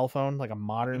cell phone, like a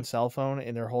modern cell phone,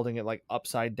 and they're holding it like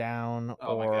upside down,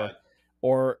 Oh my god.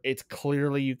 or it's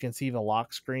clearly you can see the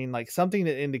lock screen, like something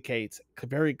that indicates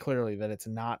very clearly that it's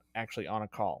not actually on a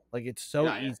call. Like it's so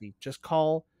Yeah, yeah. easy. Just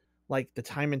call like the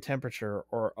time and temperature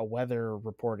or a weather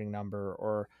reporting number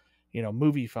or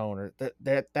movie phone or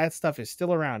that stuff is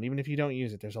still around even if you don't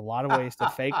use it. There's a lot of ways to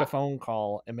fake a phone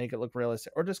call and make it look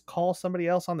realistic or just call somebody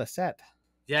else on the set.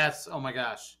 Yes. Oh my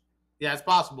gosh. Yeah, it's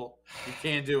possible. You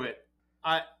can do it.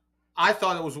 I I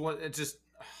thought it was one. It just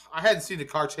I hadn't seen the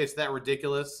car chase that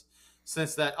ridiculous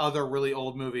since that other really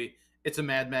old movie. It's a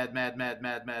mad, mad, mad, mad,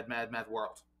 mad, mad, mad, mad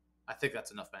world. I think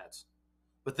that's enough mads.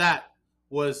 But that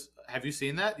was. Have you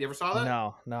seen that? You ever saw that?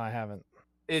 No, I haven't.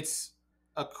 It's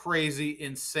a crazy,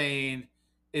 insane,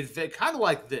 kind of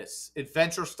like this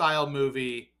adventure style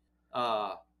movie,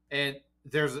 and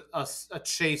there's a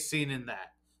chase scene in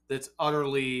that that's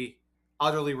utterly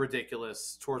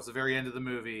ridiculous towards the very end of the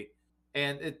movie,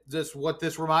 and it just what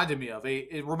this reminded me of.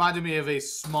 It reminded me of a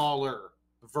smaller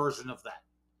version of that.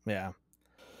 Yeah,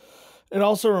 it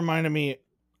also reminded me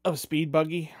of Speed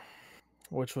Buggy,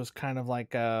 which was kind of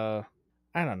like I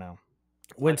don't know,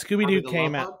 when Like Scooby-Doo Herbie the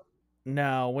came Love out. Bug.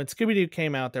 No, when Scooby-Doo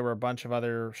came out, there were a bunch of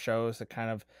other shows that kind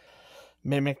of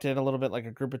mimicked it a little bit, like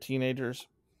a group of teenagers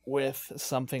with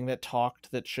something that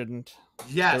talked that shouldn't.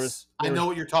 Yes, I there know was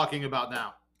what you're talking about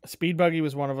now. Speed Buggy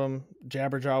was one of them.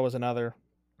 Jabberjaw was another.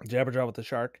 Jabberjaw with the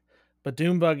shark. But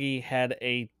Doom Buggy had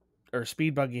or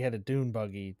Speed Buggy had a Dune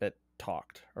Buggy that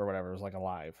talked or whatever. It was like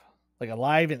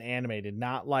alive and animated,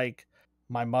 not like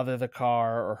My Mother the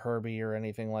Car or Herbie or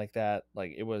anything like that.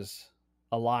 Like it was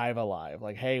alive.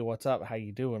 Like, hey, what's up? How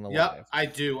you doing? Yep, Alive. I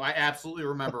do. I absolutely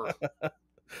remember.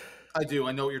 I do.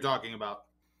 I know what you're talking about.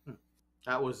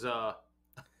 That was I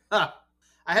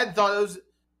hadn't thought it was.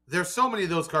 There's so many of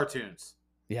those cartoons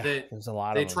Yeah, that there's a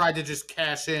lot they of them. tried to just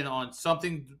cash in on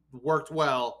something worked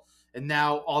well, and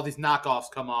now all these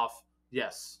knockoffs come off.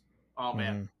 Yes. Oh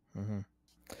man. Mm-hmm.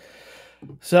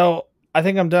 So I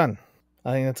think I'm done.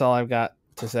 I think that's all I've got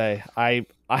to say. I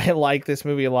like this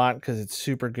movie a lot because it's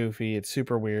super goofy, it's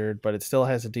super weird, but it still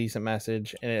has a decent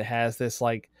message, and it has this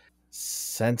like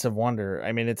sense of wonder.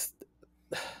 I mean,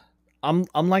 I'm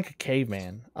like a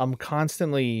caveman. I'm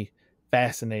constantly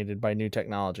fascinated by new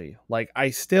technology. Like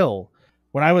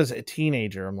when I was a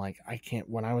teenager, I'm like, I can't.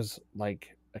 When I was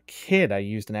like a kid, I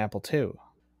used an Apple II,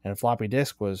 and a floppy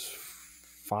disk was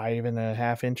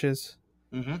 5.5 inches,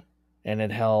 Mm-hmm. and it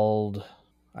held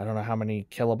I don't know how many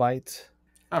kilobytes.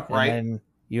 Oh, And right. then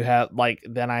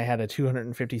then I had a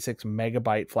 256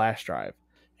 megabyte flash drive,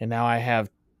 and now I have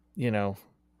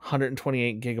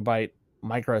 128 gigabyte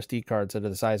micro SD cards that are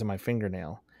the size of my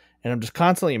fingernail, and I'm just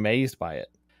constantly amazed by it.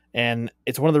 And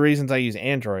it's one of the reasons I use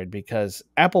Android, because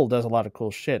Apple does a lot of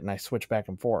cool shit and I switch back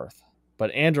and forth,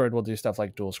 but Android will do stuff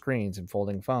like dual screens and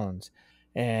folding phones.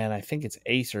 And I think it's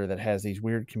Acer that has these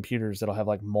weird computers that'll have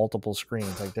like multiple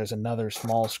screens, like there's another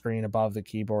small screen above the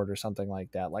keyboard or something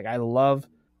like that. Like I love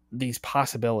these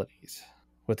possibilities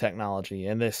with technology,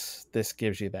 and this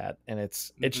gives you that, and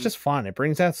it's Mm-hmm. just fun. It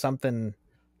brings out something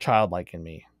childlike in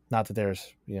me. Not that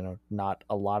there's not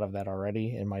a lot of that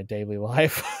already in my daily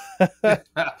life,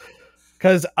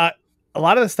 because a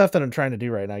lot of the stuff that I'm trying to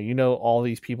do right now, all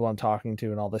these people I'm talking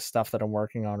to and all this stuff that I'm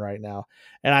working on right now,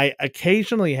 and I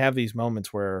occasionally have these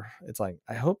moments where it's like,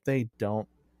 I hope they don't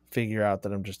figure out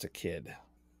that I'm just a kid.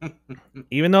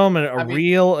 Even though I'm a I mean,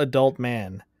 real adult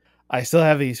man, I still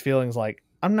have these feelings like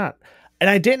I'm not. And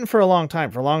I didn't for a long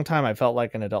time. For a long time, I felt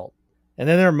like an adult. And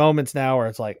then there are moments now where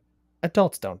it's like,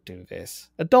 adults don't do this.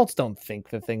 Adults don't think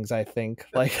the things I think.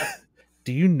 Like,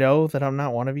 do you know that I'm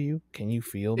not one of you? Can you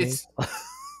feel me? it's.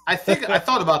 I think I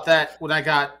thought about that when I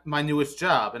got my newest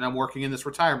job, and I'm working in this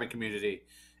retirement community,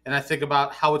 and I think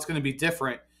about how it's going to be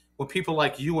different when people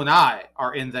like you and I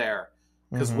are in there,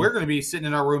 because Mm-hmm. we're going to be sitting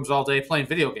in our rooms all day playing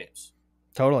video games.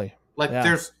 Totally. Like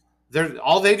Yeah. there's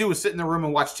all they do is sit in the room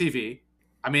and watch TV.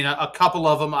 I mean, a couple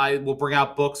of them I will bring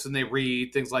out books and they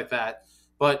read things like that,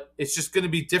 but it's just going to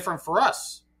be different for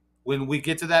us when we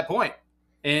get to that point,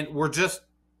 and we're just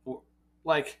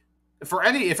like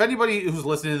if anybody who's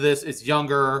listening to this is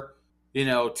younger,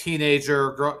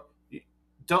 teenager,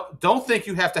 don't think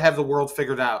you have to have the world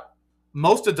figured out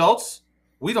most adults,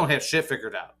 we don't have shit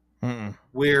figured out. Mm-mm.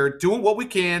 We're doing what we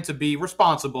can to be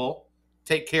responsible,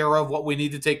 take care of what we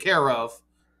need to take care of,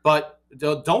 but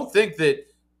don't think that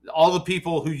all the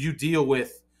people who you deal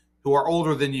with who are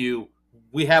older than you,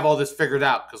 we have all this figured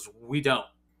out, because we don't.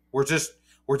 We're just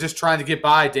trying to get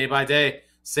by day by day,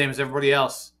 same as everybody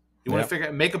else. You want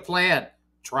to make a plan,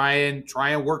 try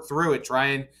and work through it, try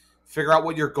and figure out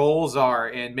what your goals are,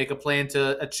 and make a plan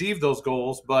to achieve those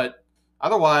goals. But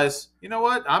otherwise, you know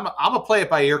what? I'm a play it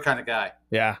by ear kind of guy.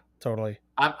 Yeah, totally.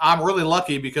 I'm really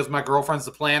lucky because my girlfriend's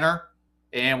the planner,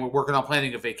 and we're working on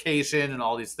planning a vacation and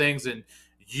all these things. And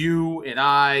you and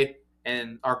I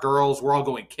and our girls, we're all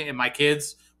going. And my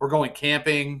kids, we're going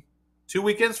camping 2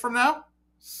 weekends from now,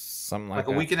 something like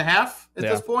a that. week and a half at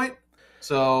this point.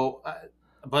 So,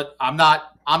 but I'm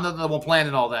not the one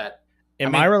planning all that.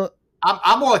 I'm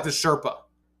more like the Sherpa.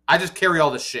 I just carry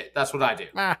all the shit. That's what I do.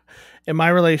 In my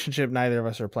relationship, neither of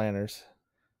us are planners,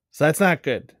 so that's not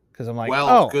good. Because I'm like,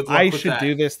 good luck I with should that.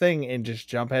 do this thing and just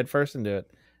jump head first and do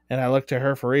it. And I look to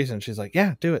her for reason. She's like,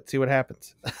 yeah, do it. See what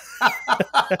happens.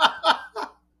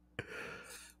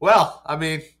 Well, I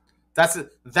mean, that's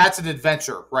an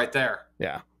adventure right there.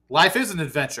 Yeah. Life is an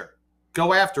adventure.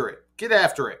 Go after it. Get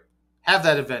after it. Have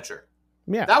that adventure.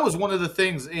 Yeah. That was one of the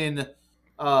things in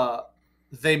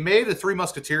they made a Three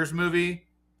Musketeers movie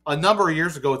a number of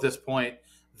years ago at this point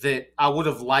that I would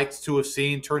have liked to have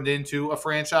seen turned into a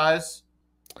franchise.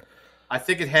 I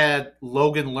think it had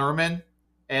Logan Lerman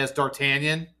as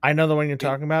D'Artagnan. I know the one you're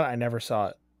talking about. I never saw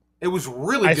it. It was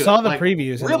really good. I saw the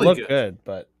previews and really it looked good,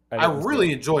 but I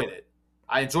really enjoyed it.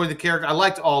 I enjoyed the character. I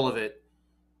liked all of it.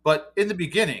 But in the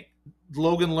beginning,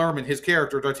 Logan Lerman, his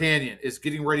character, D'Artagnan, is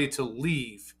getting ready to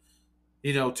leave,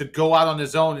 to go out on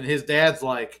his own. And his dad's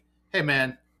like, hey,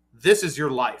 man, this is your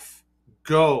life.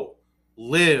 Go,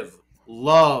 live,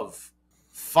 love,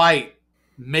 fight,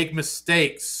 make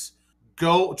mistakes.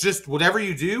 Go, just whatever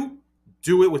you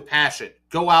do it with passion.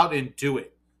 Go out and do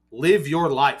it. Live your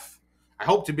life. I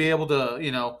hope to be able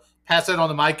to, pass that on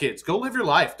to my kids. Go live your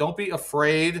life. Don't be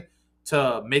afraid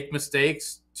to make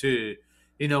mistakes, to,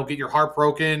 get your heart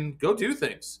broken. Go do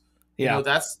things. Yeah.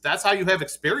 That's how you have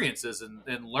experiences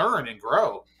and learn and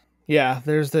grow. Yeah,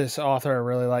 there's this author I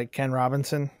really like, Ken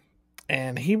Robinson,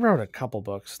 and he wrote a couple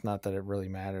books, not that it really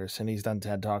matters, and he's done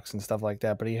TED Talks and stuff like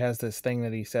that, but he has this thing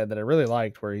that he said that I really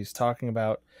liked where he's talking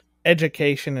about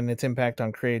education and its impact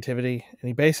on creativity, and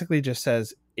he basically just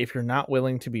says, if you're not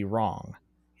willing to be wrong,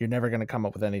 you're never going to come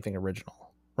up with anything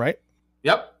original, right?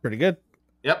 Yep. Pretty good.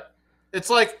 Yep. It's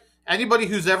like anybody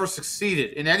who's ever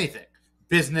succeeded in anything,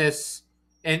 business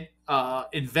and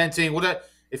inventing, whatever.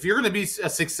 If you're going to be a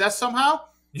success somehow,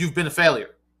 you've been a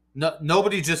failure. No,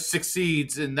 nobody just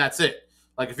succeeds and that's it.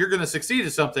 Like if you're going to succeed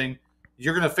at something,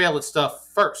 you're going to fail at stuff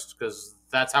first because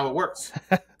that's how it works.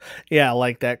 Yeah,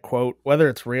 like that quote, whether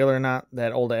it's real or not,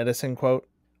 that old Edison quote,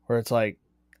 where it's like,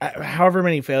 however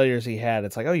many failures he had,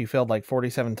 it's like, oh, you failed like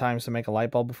 47 times to make a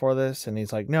light bulb before this? And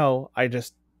he's like, no, I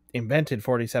just invented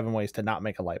 47 ways to not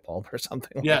make a light bulb or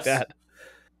something like that.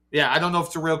 Yeah, I don't know if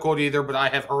it's a real quote either, but I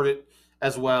have heard it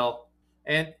as well.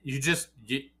 And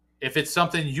if it's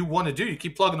something you want to do, you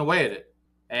keep plugging away at it.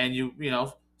 And you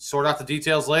sort out the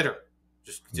details later.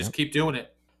 Just keep doing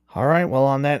it. All right, well,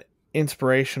 on that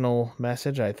inspirational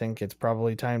message, I think it's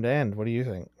probably time to end. What do you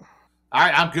think? All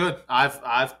right, I'm good.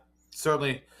 I've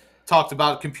certainly talked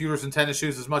about computers and tennis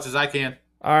shoes as much as I can.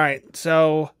 All right,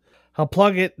 so I'll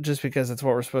plug it just because it's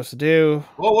what we're supposed to do.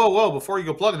 Whoa! Before you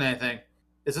go plugging anything,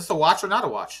 is this a watch or not a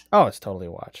watch? Oh, it's totally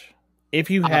a watch. If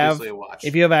you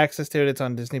have access to it, it's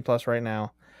on Disney Plus right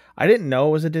now. I didn't know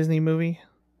it was a Disney movie.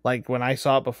 Like when I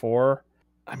saw it before,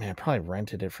 I probably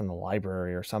rented it from the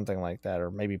library or something like that, or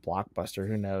maybe Blockbuster.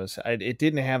 Who knows? It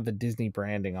didn't have the Disney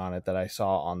branding on it that I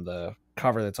saw on the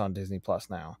cover that's on Disney Plus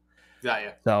now. Got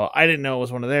you. So I didn't know it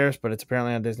was one of theirs, but it's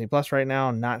apparently on Disney Plus right now.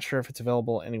 I'm not sure if it's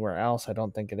available anywhere else. I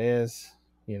don't think it is.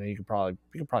 You could probably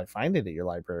find it at your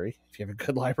library if you have a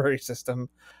good library system,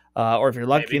 or if you're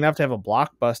lucky enough to have a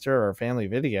Blockbuster or a Family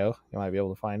Video, you might be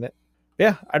able to find it.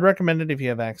 Yeah, I'd recommend it if you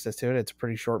have access to it. It's a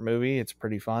pretty short movie. It's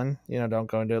pretty fun. Don't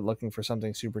go into it looking for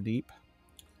something super deep.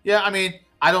 Yeah,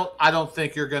 I don't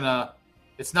think you're gonna.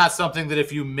 It's not something that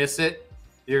if you miss it,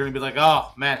 you're gonna be like,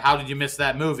 oh man, how did you miss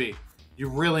that movie? You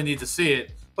really need to see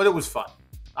it. But it was fun.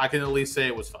 I can at least say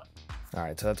it was fun. All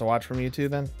right, so that's a watch from you two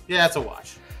then? Yeah, it's a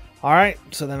watch. All right,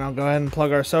 so then I'll go ahead and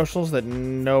plug our socials that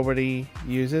nobody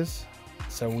uses.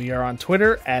 So we are on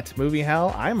Twitter at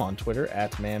MovieHell. I'm on Twitter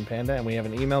at ManPanda, and we have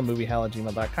an email,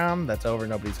 moviehell@gmail.com. That's over.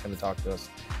 Nobody's going to talk to us.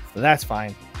 But that's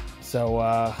fine.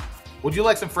 So, would you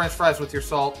like some French fries with your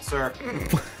salt, sir?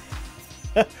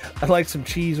 I'd like some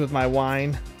cheese with my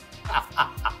wine.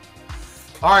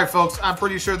 All right, folks, I'm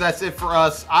pretty sure that's it for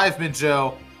us. I've been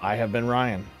Joe. I have been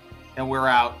Ryan. And we're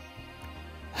out.